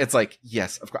course. it's like,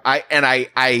 yes, of course.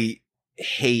 I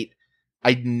hate,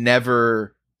 I'd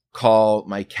never call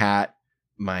my cat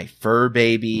my fur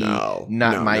baby.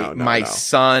 My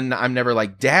son. I'm never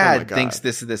like, Dad thinks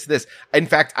this. In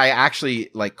fact, I actually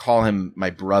like call him my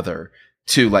brother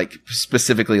to like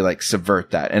specifically like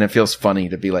subvert that. And it feels funny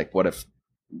to be like, what if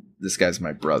this guy's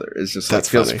my brother? It's just like,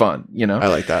 feels fun, you know? I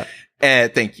like that.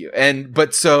 And thank you.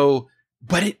 But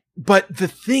the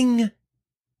thing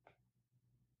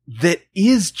that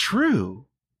is true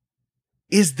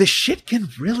is the shit can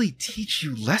really teach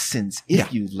you lessons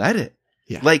if you let it.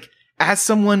 Yeah. Like, as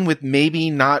someone with maybe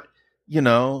not, you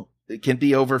know, it can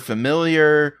be over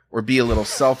familiar or be a little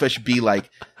selfish, be like,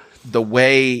 the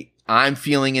way I'm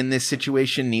feeling in this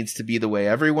situation needs to be the way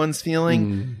everyone's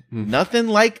feeling. Nothing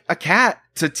like a cat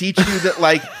to teach you that,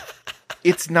 like,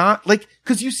 it's not like,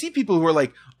 cause you see people who are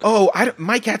like, oh,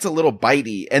 my cat's a little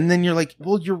bitey. And then you're like,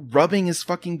 well, you're rubbing his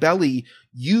fucking belly.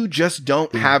 You just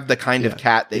don't have the kind of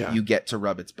cat that you get to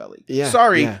rub its belly.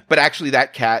 Sorry, but actually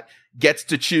that cat gets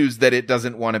to choose that it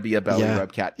doesn't want to be a belly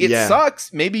rub cat. It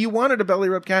sucks. Maybe you wanted a belly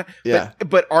rub cat,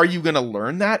 but are you going to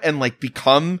learn that and like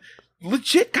become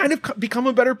legit kind of become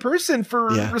a better person for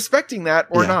respecting that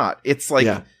or not? It's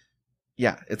like,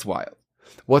 it's wild.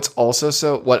 What's also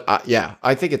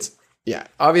I think it's,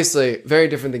 obviously very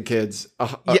different than kids.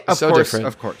 Different.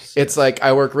 Of course. It's like,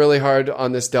 I work really hard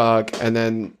on this dog and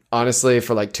then honestly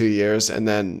for like 2 years and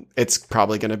then it's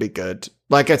probably going to be good.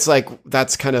 Like, it's like,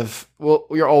 that's kind of, well,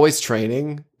 you're always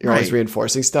training, you're always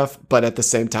reinforcing stuff. But at the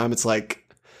same time, it's like,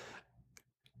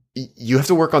 you have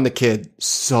to work on the kid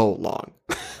so long.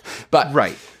 But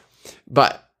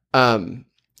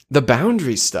the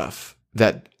boundary stuff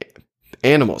that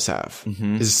animals have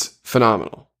is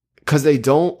phenomenal because they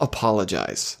don't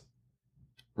apologize.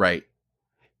 Right.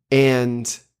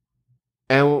 And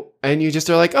you just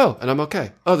are like, oh, and I'm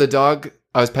okay. Oh, the dog,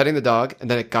 I was petting the dog and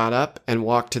then it got up and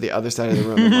walked to the other side of the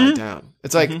room and lied down.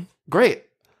 It's like, great.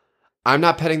 I'm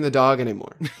not petting the dog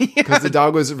anymore because the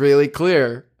dog was really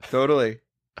clear. Totally.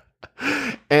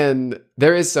 And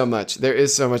there is so much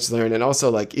to learn. And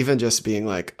also like, even just being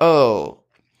like, oh,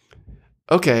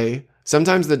 okay.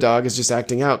 Sometimes the dog is just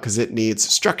acting out because it needs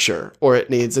structure or it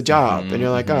needs a job. And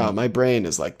you're like, oh, my brain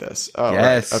is like this. Oh,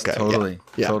 yes. Right. Okay. Totally.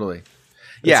 Yeah. Totally.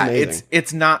 Yeah.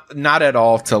 It's not at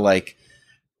all to like,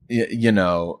 you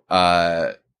know,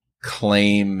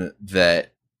 claim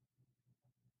that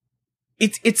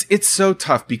it's so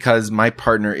tough because my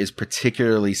partner is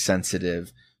particularly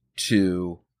sensitive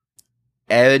to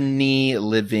any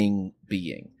living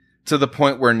being to the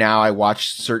point where now I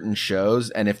watch certain shows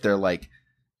and if they're like,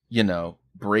 you know,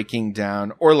 breaking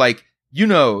down or like, you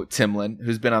know, Timlin,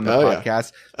 who's been on the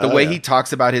podcast, the way he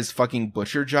talks about his fucking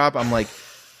butcher job, I'm like,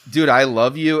 dude, I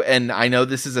love you. And I know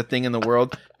this is a thing in the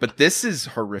world, but this is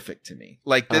horrific to me.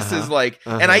 Like, this is like,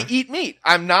 and I eat meat.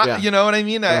 I'm not, you know what I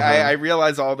mean? I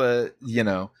realize all the, you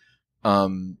know,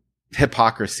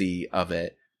 hypocrisy of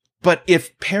it. But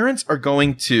if parents are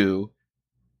going to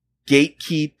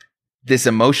gatekeep this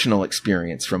emotional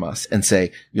experience from us and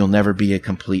say, you'll never be a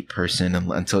complete person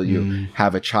until you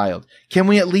have a child, can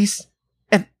we at least,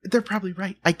 and they're probably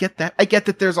right. I get that. I get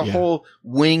that there's a whole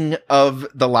wing of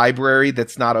the library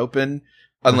that's not open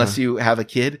unless you have a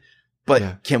kid.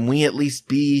 But can we at least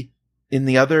be in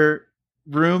the other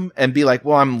room and be like,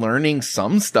 well, I'm learning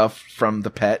some stuff from the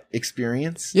pet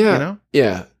experience. Yeah. You know?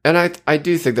 Yeah. And I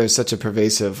do think there's such a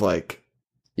pervasive, like,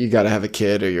 you got to have a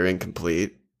kid or you're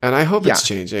incomplete. And I hope it's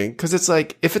changing because it's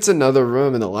like, if it's another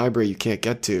room in the library you can't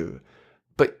get to,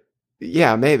 but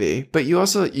maybe, but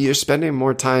you're spending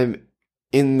more time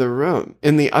in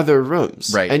the other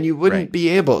rooms. Right. And you wouldn't be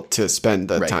able to spend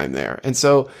the time there. And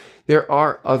so there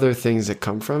are other things that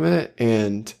come from it.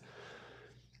 And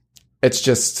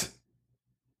it's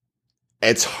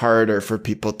harder for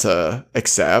people to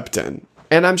accept. And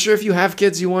I'm sure if you have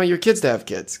kids, you want your kids to have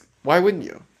kids. Why wouldn't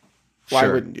you? Why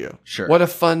wouldn't you? Sure.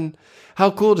 How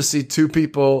cool to see two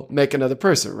people make another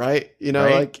person, right? You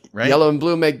know, yellow and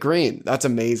blue make green. That's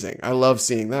amazing. I love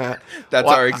seeing that. That's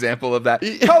our example of that.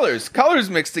 Colors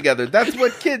mixed together. That's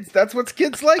what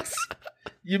kids likes.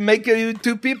 You make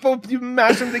two people, you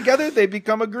mash them together, they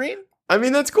become a green. I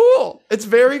mean, that's cool. It's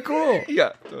very cool.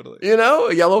 Yeah, totally. You know,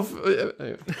 yellow.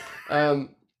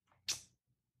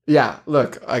 Yeah,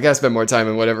 look, I gotta spend more time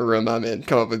in whatever room I'm in,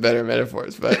 come up with better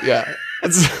metaphors. But yeah,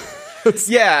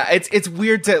 it's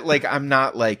weird to like. I'm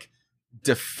not like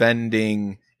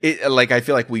defending it. Like I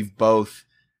feel like we've both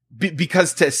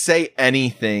because to say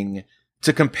anything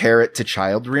to compare it to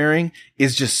child rearing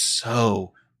is just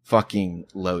so fucking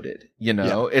loaded. You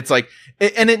know, it's like,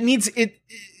 and it needs it.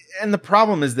 And the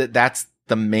problem is that that's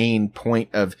the main point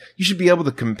of you should be able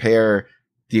to compare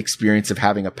the experience of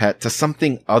having a pet to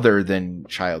something other than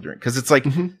child rearing. Cause it's like,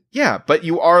 but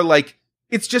you are like,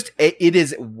 it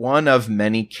is one of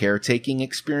many caretaking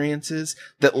experiences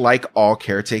that like all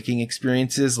caretaking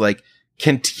experiences, like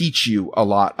can teach you a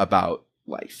lot about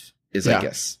life is I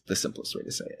guess the simplest way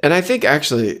to say it. And I think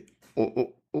actually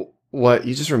what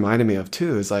you just reminded me of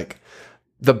too is like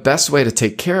the best way to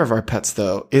take care of our pets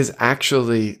though is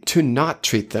actually to not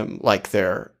treat them like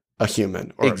they're a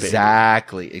human or a baby.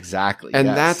 Exactly. And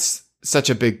that's such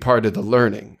a big part of the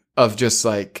learning of just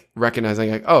like recognizing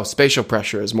like, oh, spatial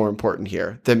pressure is more important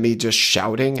here than me just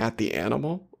shouting at the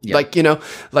animal. Yeah. Like, you know,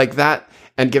 like that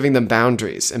and giving them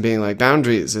boundaries and being like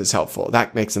boundaries is helpful.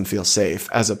 That makes them feel safe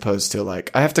as opposed to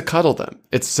like, I have to cuddle them.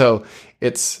 It's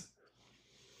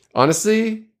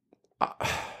honestly,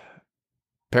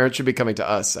 parents should be coming to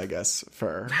us, I guess,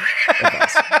 for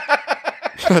advice.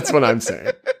 That's what I'm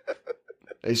saying.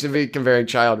 They should be comparing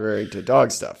child rearing to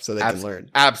dog stuff so they can learn.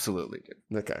 Absolutely.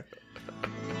 Okay.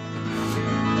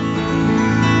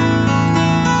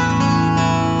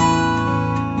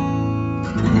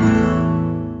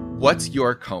 What's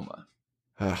your coma?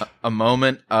 A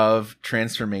moment of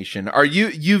transformation. Are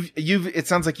you've it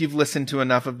sounds like you've listened to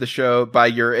enough of the show by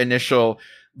your initial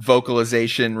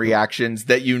vocalization reactions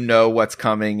that you know what's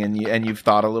coming and you've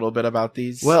thought a little bit about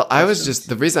these? Well, I was just,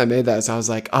 the reason I made that is I was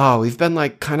like, oh, we've been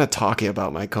like kind of talking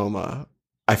about my coma,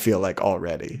 I feel like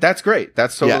already. That's great.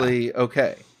 That's totally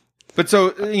okay. But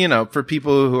so, you know, for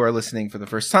people who are listening for the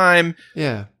first time,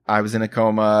 I was in a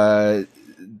coma.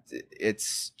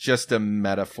 It's just a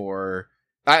metaphor.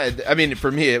 I mean,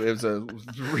 for me, it was a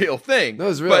real thing. That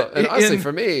was real. But and honestly,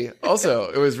 for me,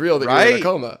 also, it was real that you were in a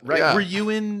coma. Right. Yeah. Were you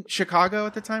in Chicago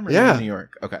at the time or in New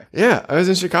York? Okay. Yeah, I was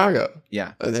in Chicago.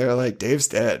 Yeah. And they were like, Dave's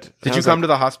dead. Did you come to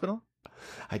the hospital?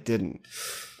 I didn't.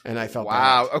 And I felt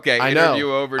bad. Okay. I know.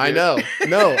 Over, dude. I know.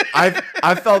 No,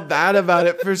 I felt bad about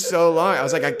it for so long. I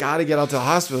was like, I got to get out to the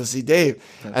hospital to see Dave.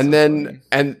 That's and so then, funny.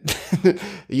 And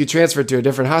you transferred to a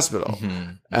different hospital.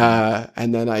 Mm-hmm.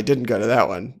 And then I didn't go to that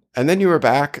one. And then you were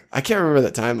back. I can't remember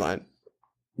the timeline.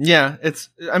 Yeah.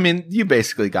 You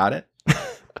basically got it.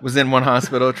 Was in one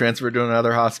hospital, transferred to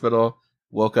another hospital,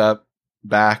 woke up,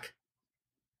 back,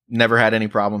 never had any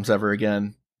problems ever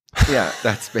again. Yeah.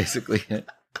 That's basically it.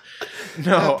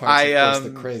 No,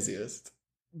 the craziest.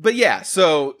 But yeah,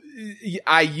 so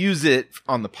I use it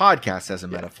on the podcast as a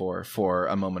metaphor for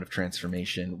a moment of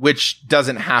transformation, which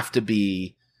doesn't have to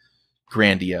be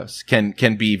grandiose, can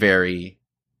be very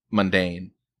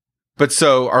mundane. But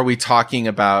so are we talking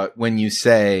about, when you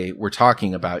say we're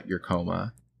talking about your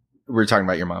coma, we're talking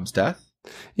about your mom's death?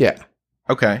 Yeah.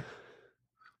 Okay.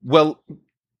 Well,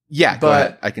 yeah, go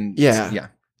ahead. I can. Yeah.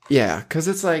 Yeah. Cause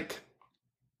it's like,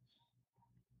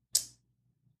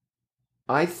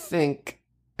 I think,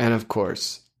 and of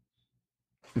course,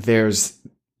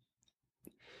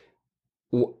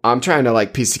 I'm trying to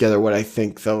like piece together what I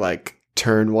think the like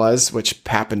turn was, which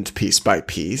happened piece by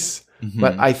piece. Mm-hmm.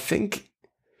 But I think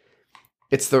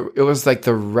it was like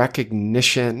the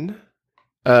recognition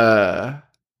that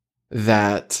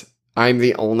I'm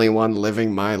the only one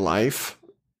living my life,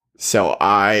 so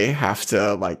I have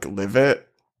to like live it.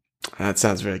 That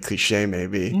sounds very cliche,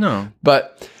 maybe. No,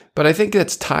 but I think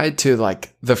it's tied to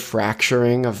like the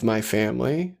fracturing of my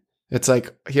family. It's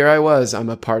like, here I was, I'm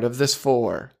a part of this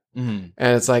four. Mm-hmm.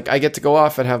 And it's like, I get to go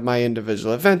off and have my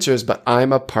individual adventures, but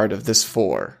I'm a part of this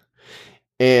four.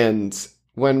 And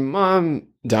when mom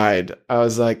died, I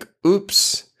was like,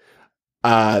 oops,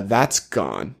 that's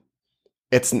gone.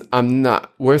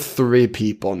 We're three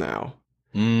people now.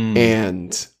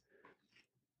 And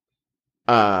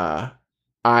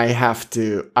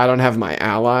I don't have my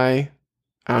ally.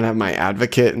 I don't have my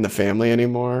advocate in the family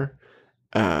anymore.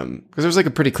 Because there was like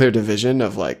a pretty clear division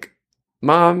of like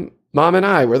mom and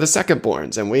I were the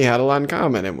secondborns and we had a lot in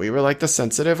common and we were like the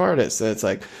sensitive artists. And it's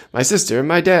like my sister and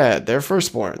my dad, they're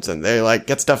firstborns and they like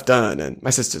get stuff done. And my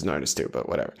sister's an artist too, but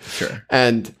whatever. Sure.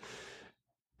 And,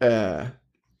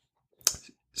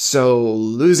 so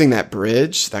losing that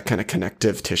bridge, that kind of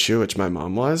connective tissue, which my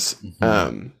mom was,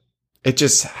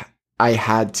 I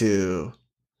had to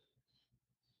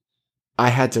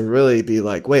really be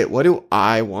like, wait, what do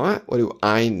I want? What do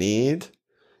I need?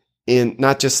 In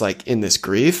not just like in this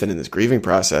grief and in this grieving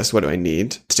process, what do I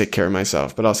need to take care of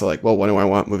myself? But also like, well, what do I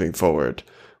want moving forward?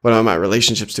 What are my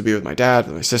relationships to be with my dad,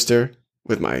 with my sister,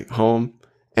 with my home,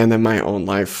 and then my own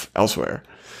life elsewhere?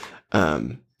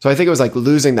 So I think it was like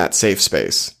losing that safe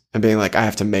space and being like, I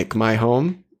have to make my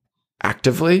home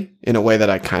actively in a way that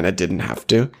I kind of didn't have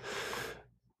to.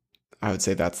 I would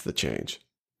say that's the change.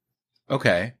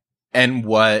 Okay. And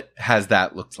what has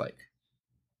that looked like?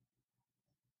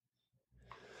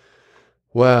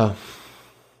 Well,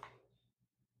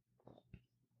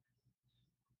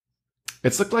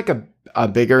 it's looked like a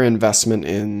bigger investment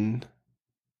in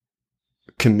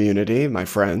community, my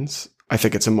friends. I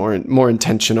think it's a more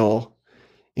intentional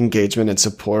engagement and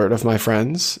support of my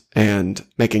friends and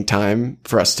making time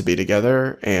for us to be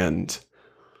together and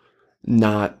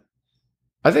not.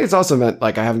 I think it's also meant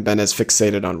like I haven't been as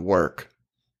fixated on work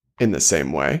in the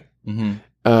same way.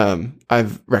 Mm-hmm.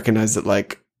 I've recognized that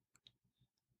like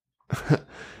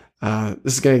this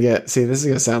is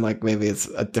gonna sound like maybe it's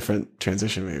a different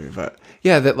transition maybe, but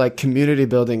yeah, that like community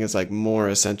building is like more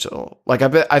essential. Like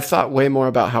I've thought way more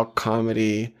about how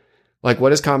comedy, like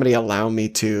what does comedy allow me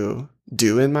to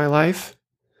do in my life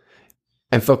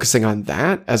and focusing on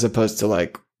that as opposed to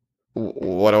like,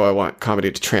 what do I want comedy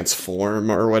to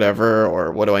transform or whatever,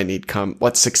 or what do I need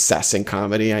what success in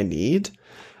comedy I need?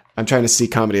 I'm trying to see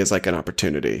comedy as like an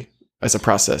opportunity, as a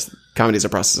process. Comedy is a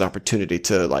process opportunity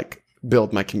to like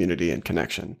build my community and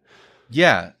connection.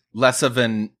 Yeah. Less of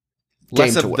the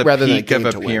peak of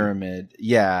a pyramid.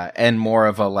 Yeah. And more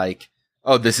of a like,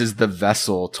 oh, this is the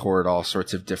vessel toward all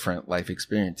sorts of different life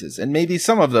experiences. And maybe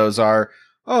some of those are,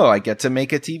 oh, I get to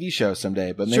make a TV show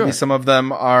someday, but maybe some of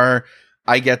them are,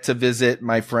 I get to visit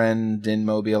my friend in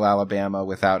Mobile, Alabama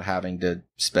without having to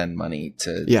spend money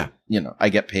to, I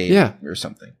get paid or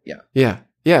something. Yeah. Yeah.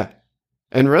 Yeah.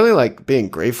 And really like being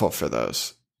grateful for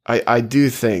those. I do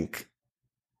think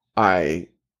I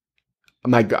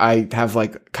have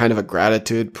like kind of a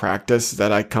gratitude practice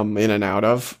that I come in and out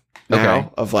of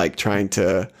now of like trying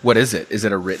to. What is it? Is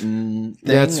it a written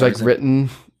thing? Yeah, it's like written.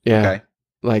 Yeah. Okay.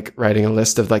 Like writing a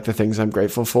list of like the things I'm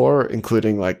grateful for,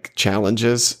 including like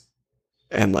challenges.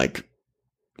 And like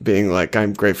being like,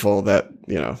 I'm grateful that,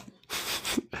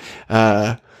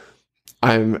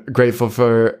 I'm grateful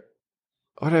for,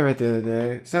 what did I write the other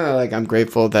day? It's not like I'm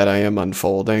grateful that I am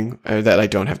unfolding or that I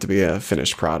don't have to be a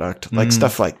finished product. Like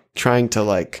stuff like trying to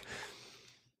like,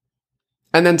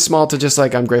 and then small to just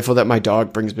like, I'm grateful that my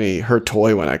dog brings me her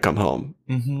toy when I come home.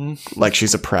 Mm-hmm. Like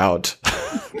she's a proud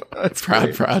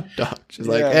dog. She's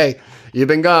like, hey, you've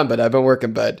been gone, but I've been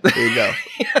working, bud. Here you go.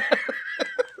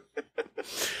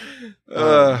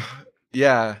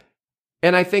 Yeah.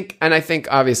 And I think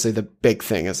obviously the big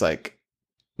thing is like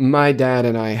my dad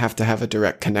and I have to have a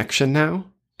direct connection now.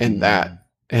 And that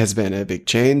has been a big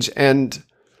change. And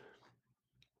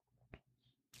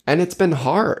it's been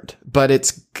hard, but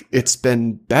it's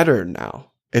been better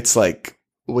now. It's like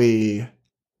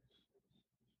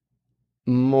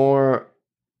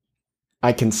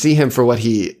I can see him for what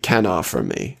he can offer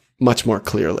me much more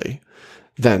clearly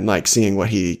than like seeing what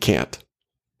he can't.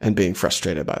 And being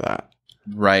frustrated by that.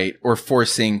 Right. Or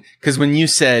forcing, because when you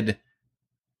said,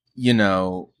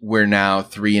 we're now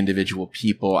 3 individual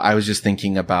people, I was just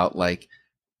thinking about like,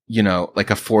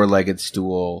 like a 4-legged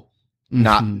stool,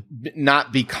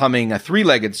 not becoming a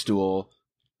 3-legged stool,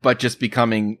 but just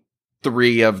becoming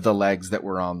 3 of the legs that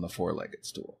were on the 4-legged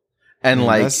stool. And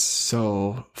like, that's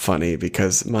so funny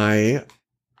because we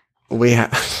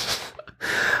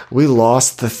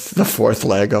lost the 4th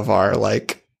leg of our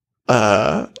like,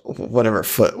 whatever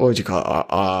foot, what would you call it?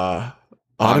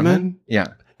 Ottoman? Yeah.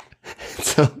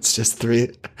 So it's just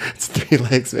 3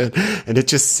 legs, man. And it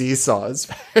just seesaws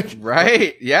back.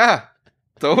 Right. Yeah.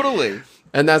 Totally.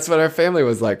 And that's what our family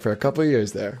was like for a couple of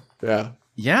years there. Yeah.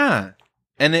 Yeah.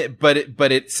 And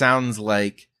but it sounds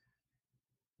like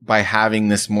by having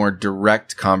this more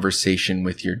direct conversation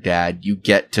with your dad, you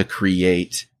get to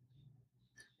create,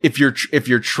 if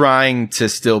you're trying to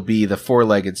still be the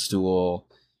 4-legged stool,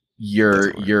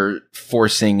 you're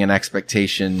forcing an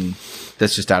expectation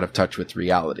that's just out of touch with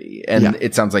reality. And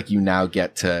it sounds like you now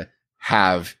get to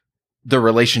have the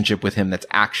relationship with him that's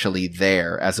actually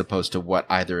there, as opposed to what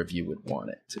either of you would want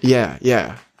it to be.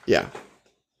 Yeah.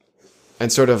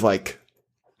 And sort of like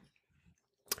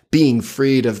being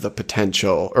freed of the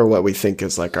potential, or what we think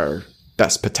is like our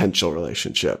best potential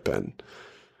relationship. And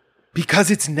because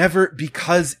the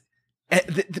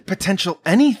potential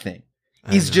anything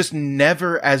is just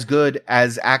never as good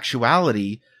as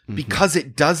actuality, because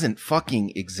it doesn't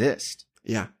fucking exist.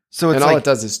 Yeah. So it's and all it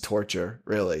does is torture,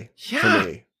 really, for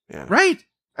me. Yeah. Right.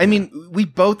 I mean, we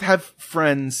both have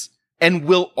friends, and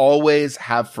we'll always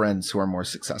have friends who are more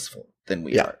successful than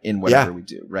we are in whatever we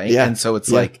do. Right. Yeah. And so it's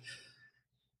like,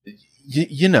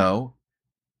 you know,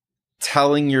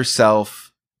 telling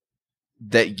yourself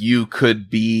that you could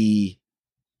be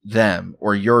them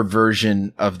or your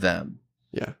version of them.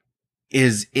 Yeah.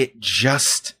 It's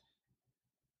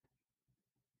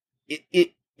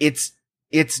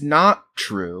not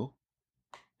true.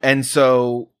 And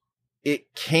so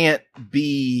it can't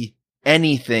be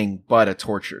anything but a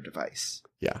torture device.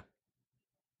 Yeah.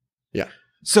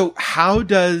 So how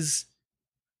does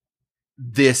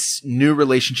this new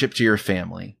relationship to your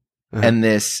family and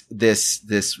this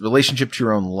relationship to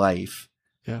your own life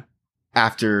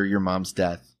after your mom's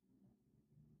death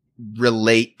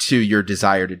relate to your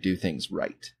desire to do things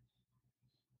right?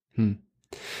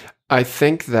 I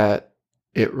think that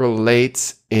it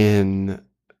relates in,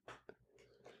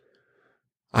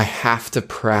 I have to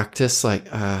practice,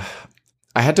 I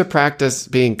had to practice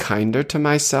being kinder to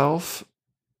myself,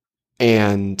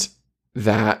 and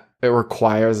that it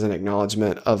requires an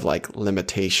acknowledgement of like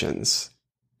limitations.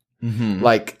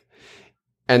 Like,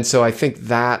 and so I think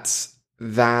that's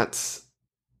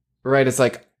right. It's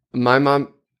like my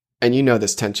mom, and you know,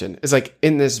 this tension is like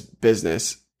in this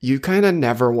business, you kind of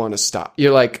never want to stop.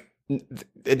 You're like,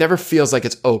 it never feels like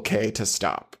it's okay to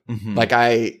stop. Like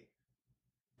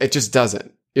it just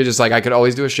doesn't. You're just like, I could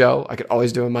always do a show. I could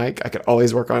always do a mic. I could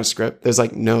always work on a script. There's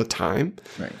like no time.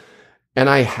 Right. And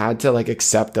I had to like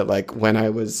accept that, like when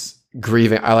I was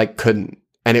grieving, I like couldn't,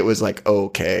 and it was like,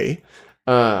 okay.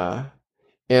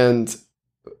 And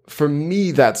for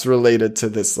me, that's related to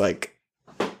this, like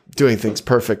doing things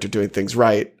perfect or doing things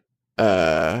right.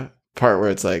 Part where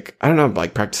it's like, I don't know,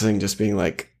 like practicing just being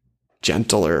like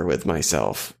gentler with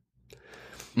myself.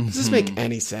 Does this make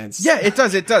any sense? Yeah, it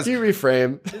does. It does. Do you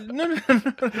reframe?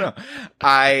 No.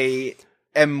 I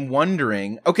am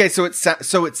wondering. Okay, so it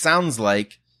sounds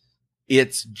like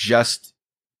it's just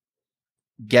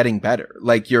getting better.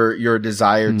 Like your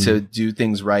desire to do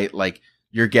things right. Like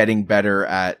you're getting better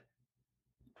at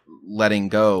letting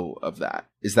go of that.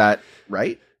 Is that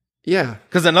right? Yeah.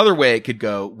 Because another way it could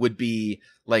go would be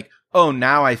like, oh,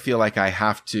 now I feel like I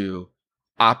have to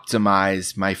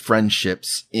optimize my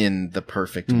friendships in the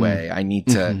perfect way. I need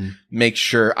to make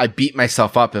sure I beat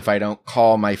myself up if I don't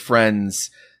call my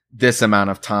friends this amount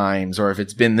of times, or if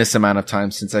it's been this amount of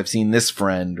times since I've seen this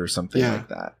friend or something like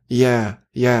that. Yeah.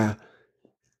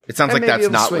 It sounds like that's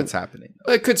not what's happening.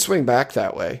 It could swing back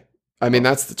that way. I mean,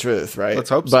 that's the truth, right?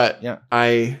 Let's hope so. But yeah.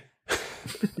 I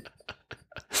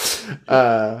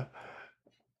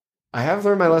have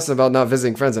learned my lesson about not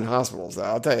visiting friends in hospitals, though.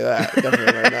 I'll tell you that.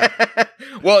 Definitely learned that.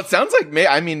 Well, it sounds like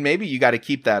maybe you got to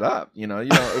keep that up. You know,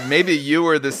 maybe you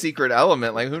were the secret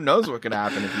element. Like, who knows what could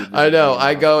happen if you? I know.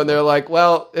 I go and they're like,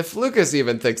 "Well, if Lucas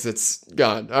even thinks it's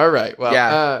gone, all right. Well,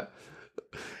 yeah,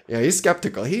 he's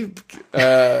skeptical. I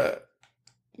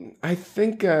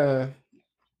think. Can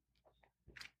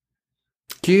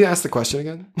you ask the question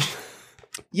again?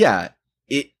 Yeah,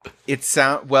 it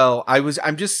sound well.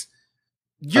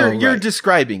 You're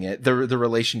describing it, the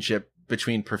relationship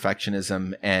between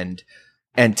perfectionism and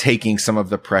taking some of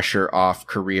the pressure off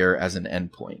career as an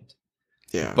endpoint.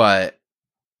 Yeah.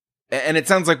 And it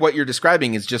sounds like what you're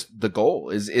describing is just the goal,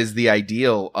 is the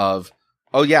ideal of,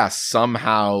 oh yeah,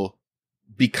 somehow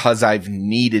because I've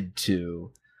needed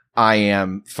to, I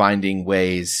am finding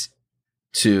ways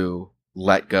to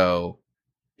let go,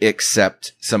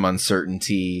 accept some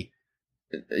uncertainty,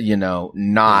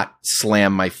 not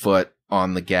slam my foot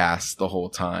on the gas the whole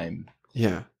time.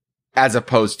 Yeah. As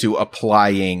opposed to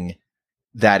applying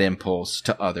that impulse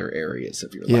to other areas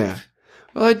of your life.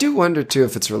 Well, I do wonder too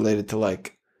if it's related to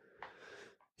like,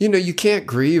 you can't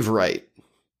grieve right.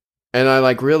 And I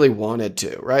like really wanted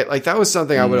to, right? Like that was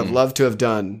something I would have loved to have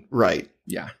done right.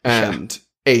 Yeah. And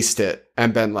aced it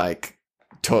and been like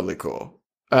totally cool.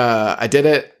 I did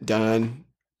it, done.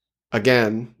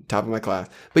 Again, top of my class.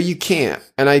 But you can't.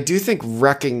 And I do think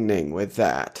reckoning with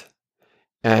that,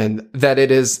 and that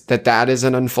that is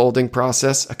an unfolding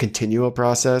process, a continual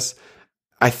process.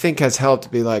 I think has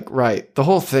helped be like, right, the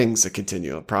whole thing's a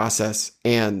continual process,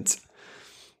 and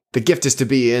the gift is to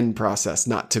be in process,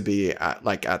 not to be at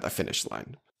the finish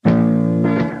line.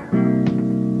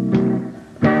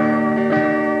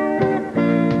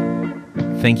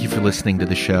 Thank you for listening to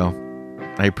the show.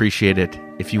 I appreciate it.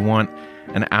 If you want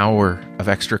an hour of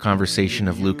extra conversation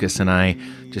of Lucas and I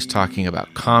just talking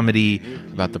about comedy,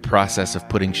 about the process of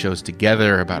putting shows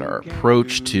together, about our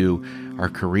approach to our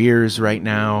careers right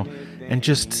now, and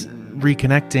just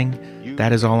reconnecting,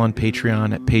 that is all on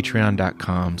Patreon at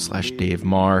patreon.com/Dave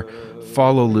Marr.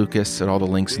 Follow Lucas at all the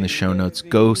links in the show notes.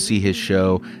 Go see his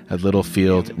show at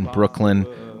Littlefield in Brooklyn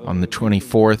on the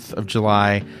 24th of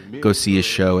July. Go see his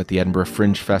show at the Edinburgh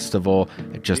Fringe Festival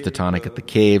at Just a Tonic at the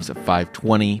Caves at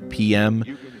 5:20 p.m.,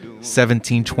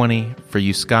 17:20 for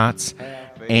you Scots.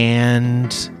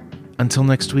 And until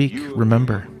next week,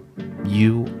 remember,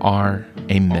 you are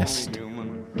a mist.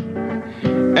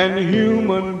 And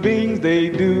human beings, they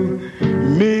do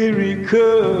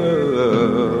miracles.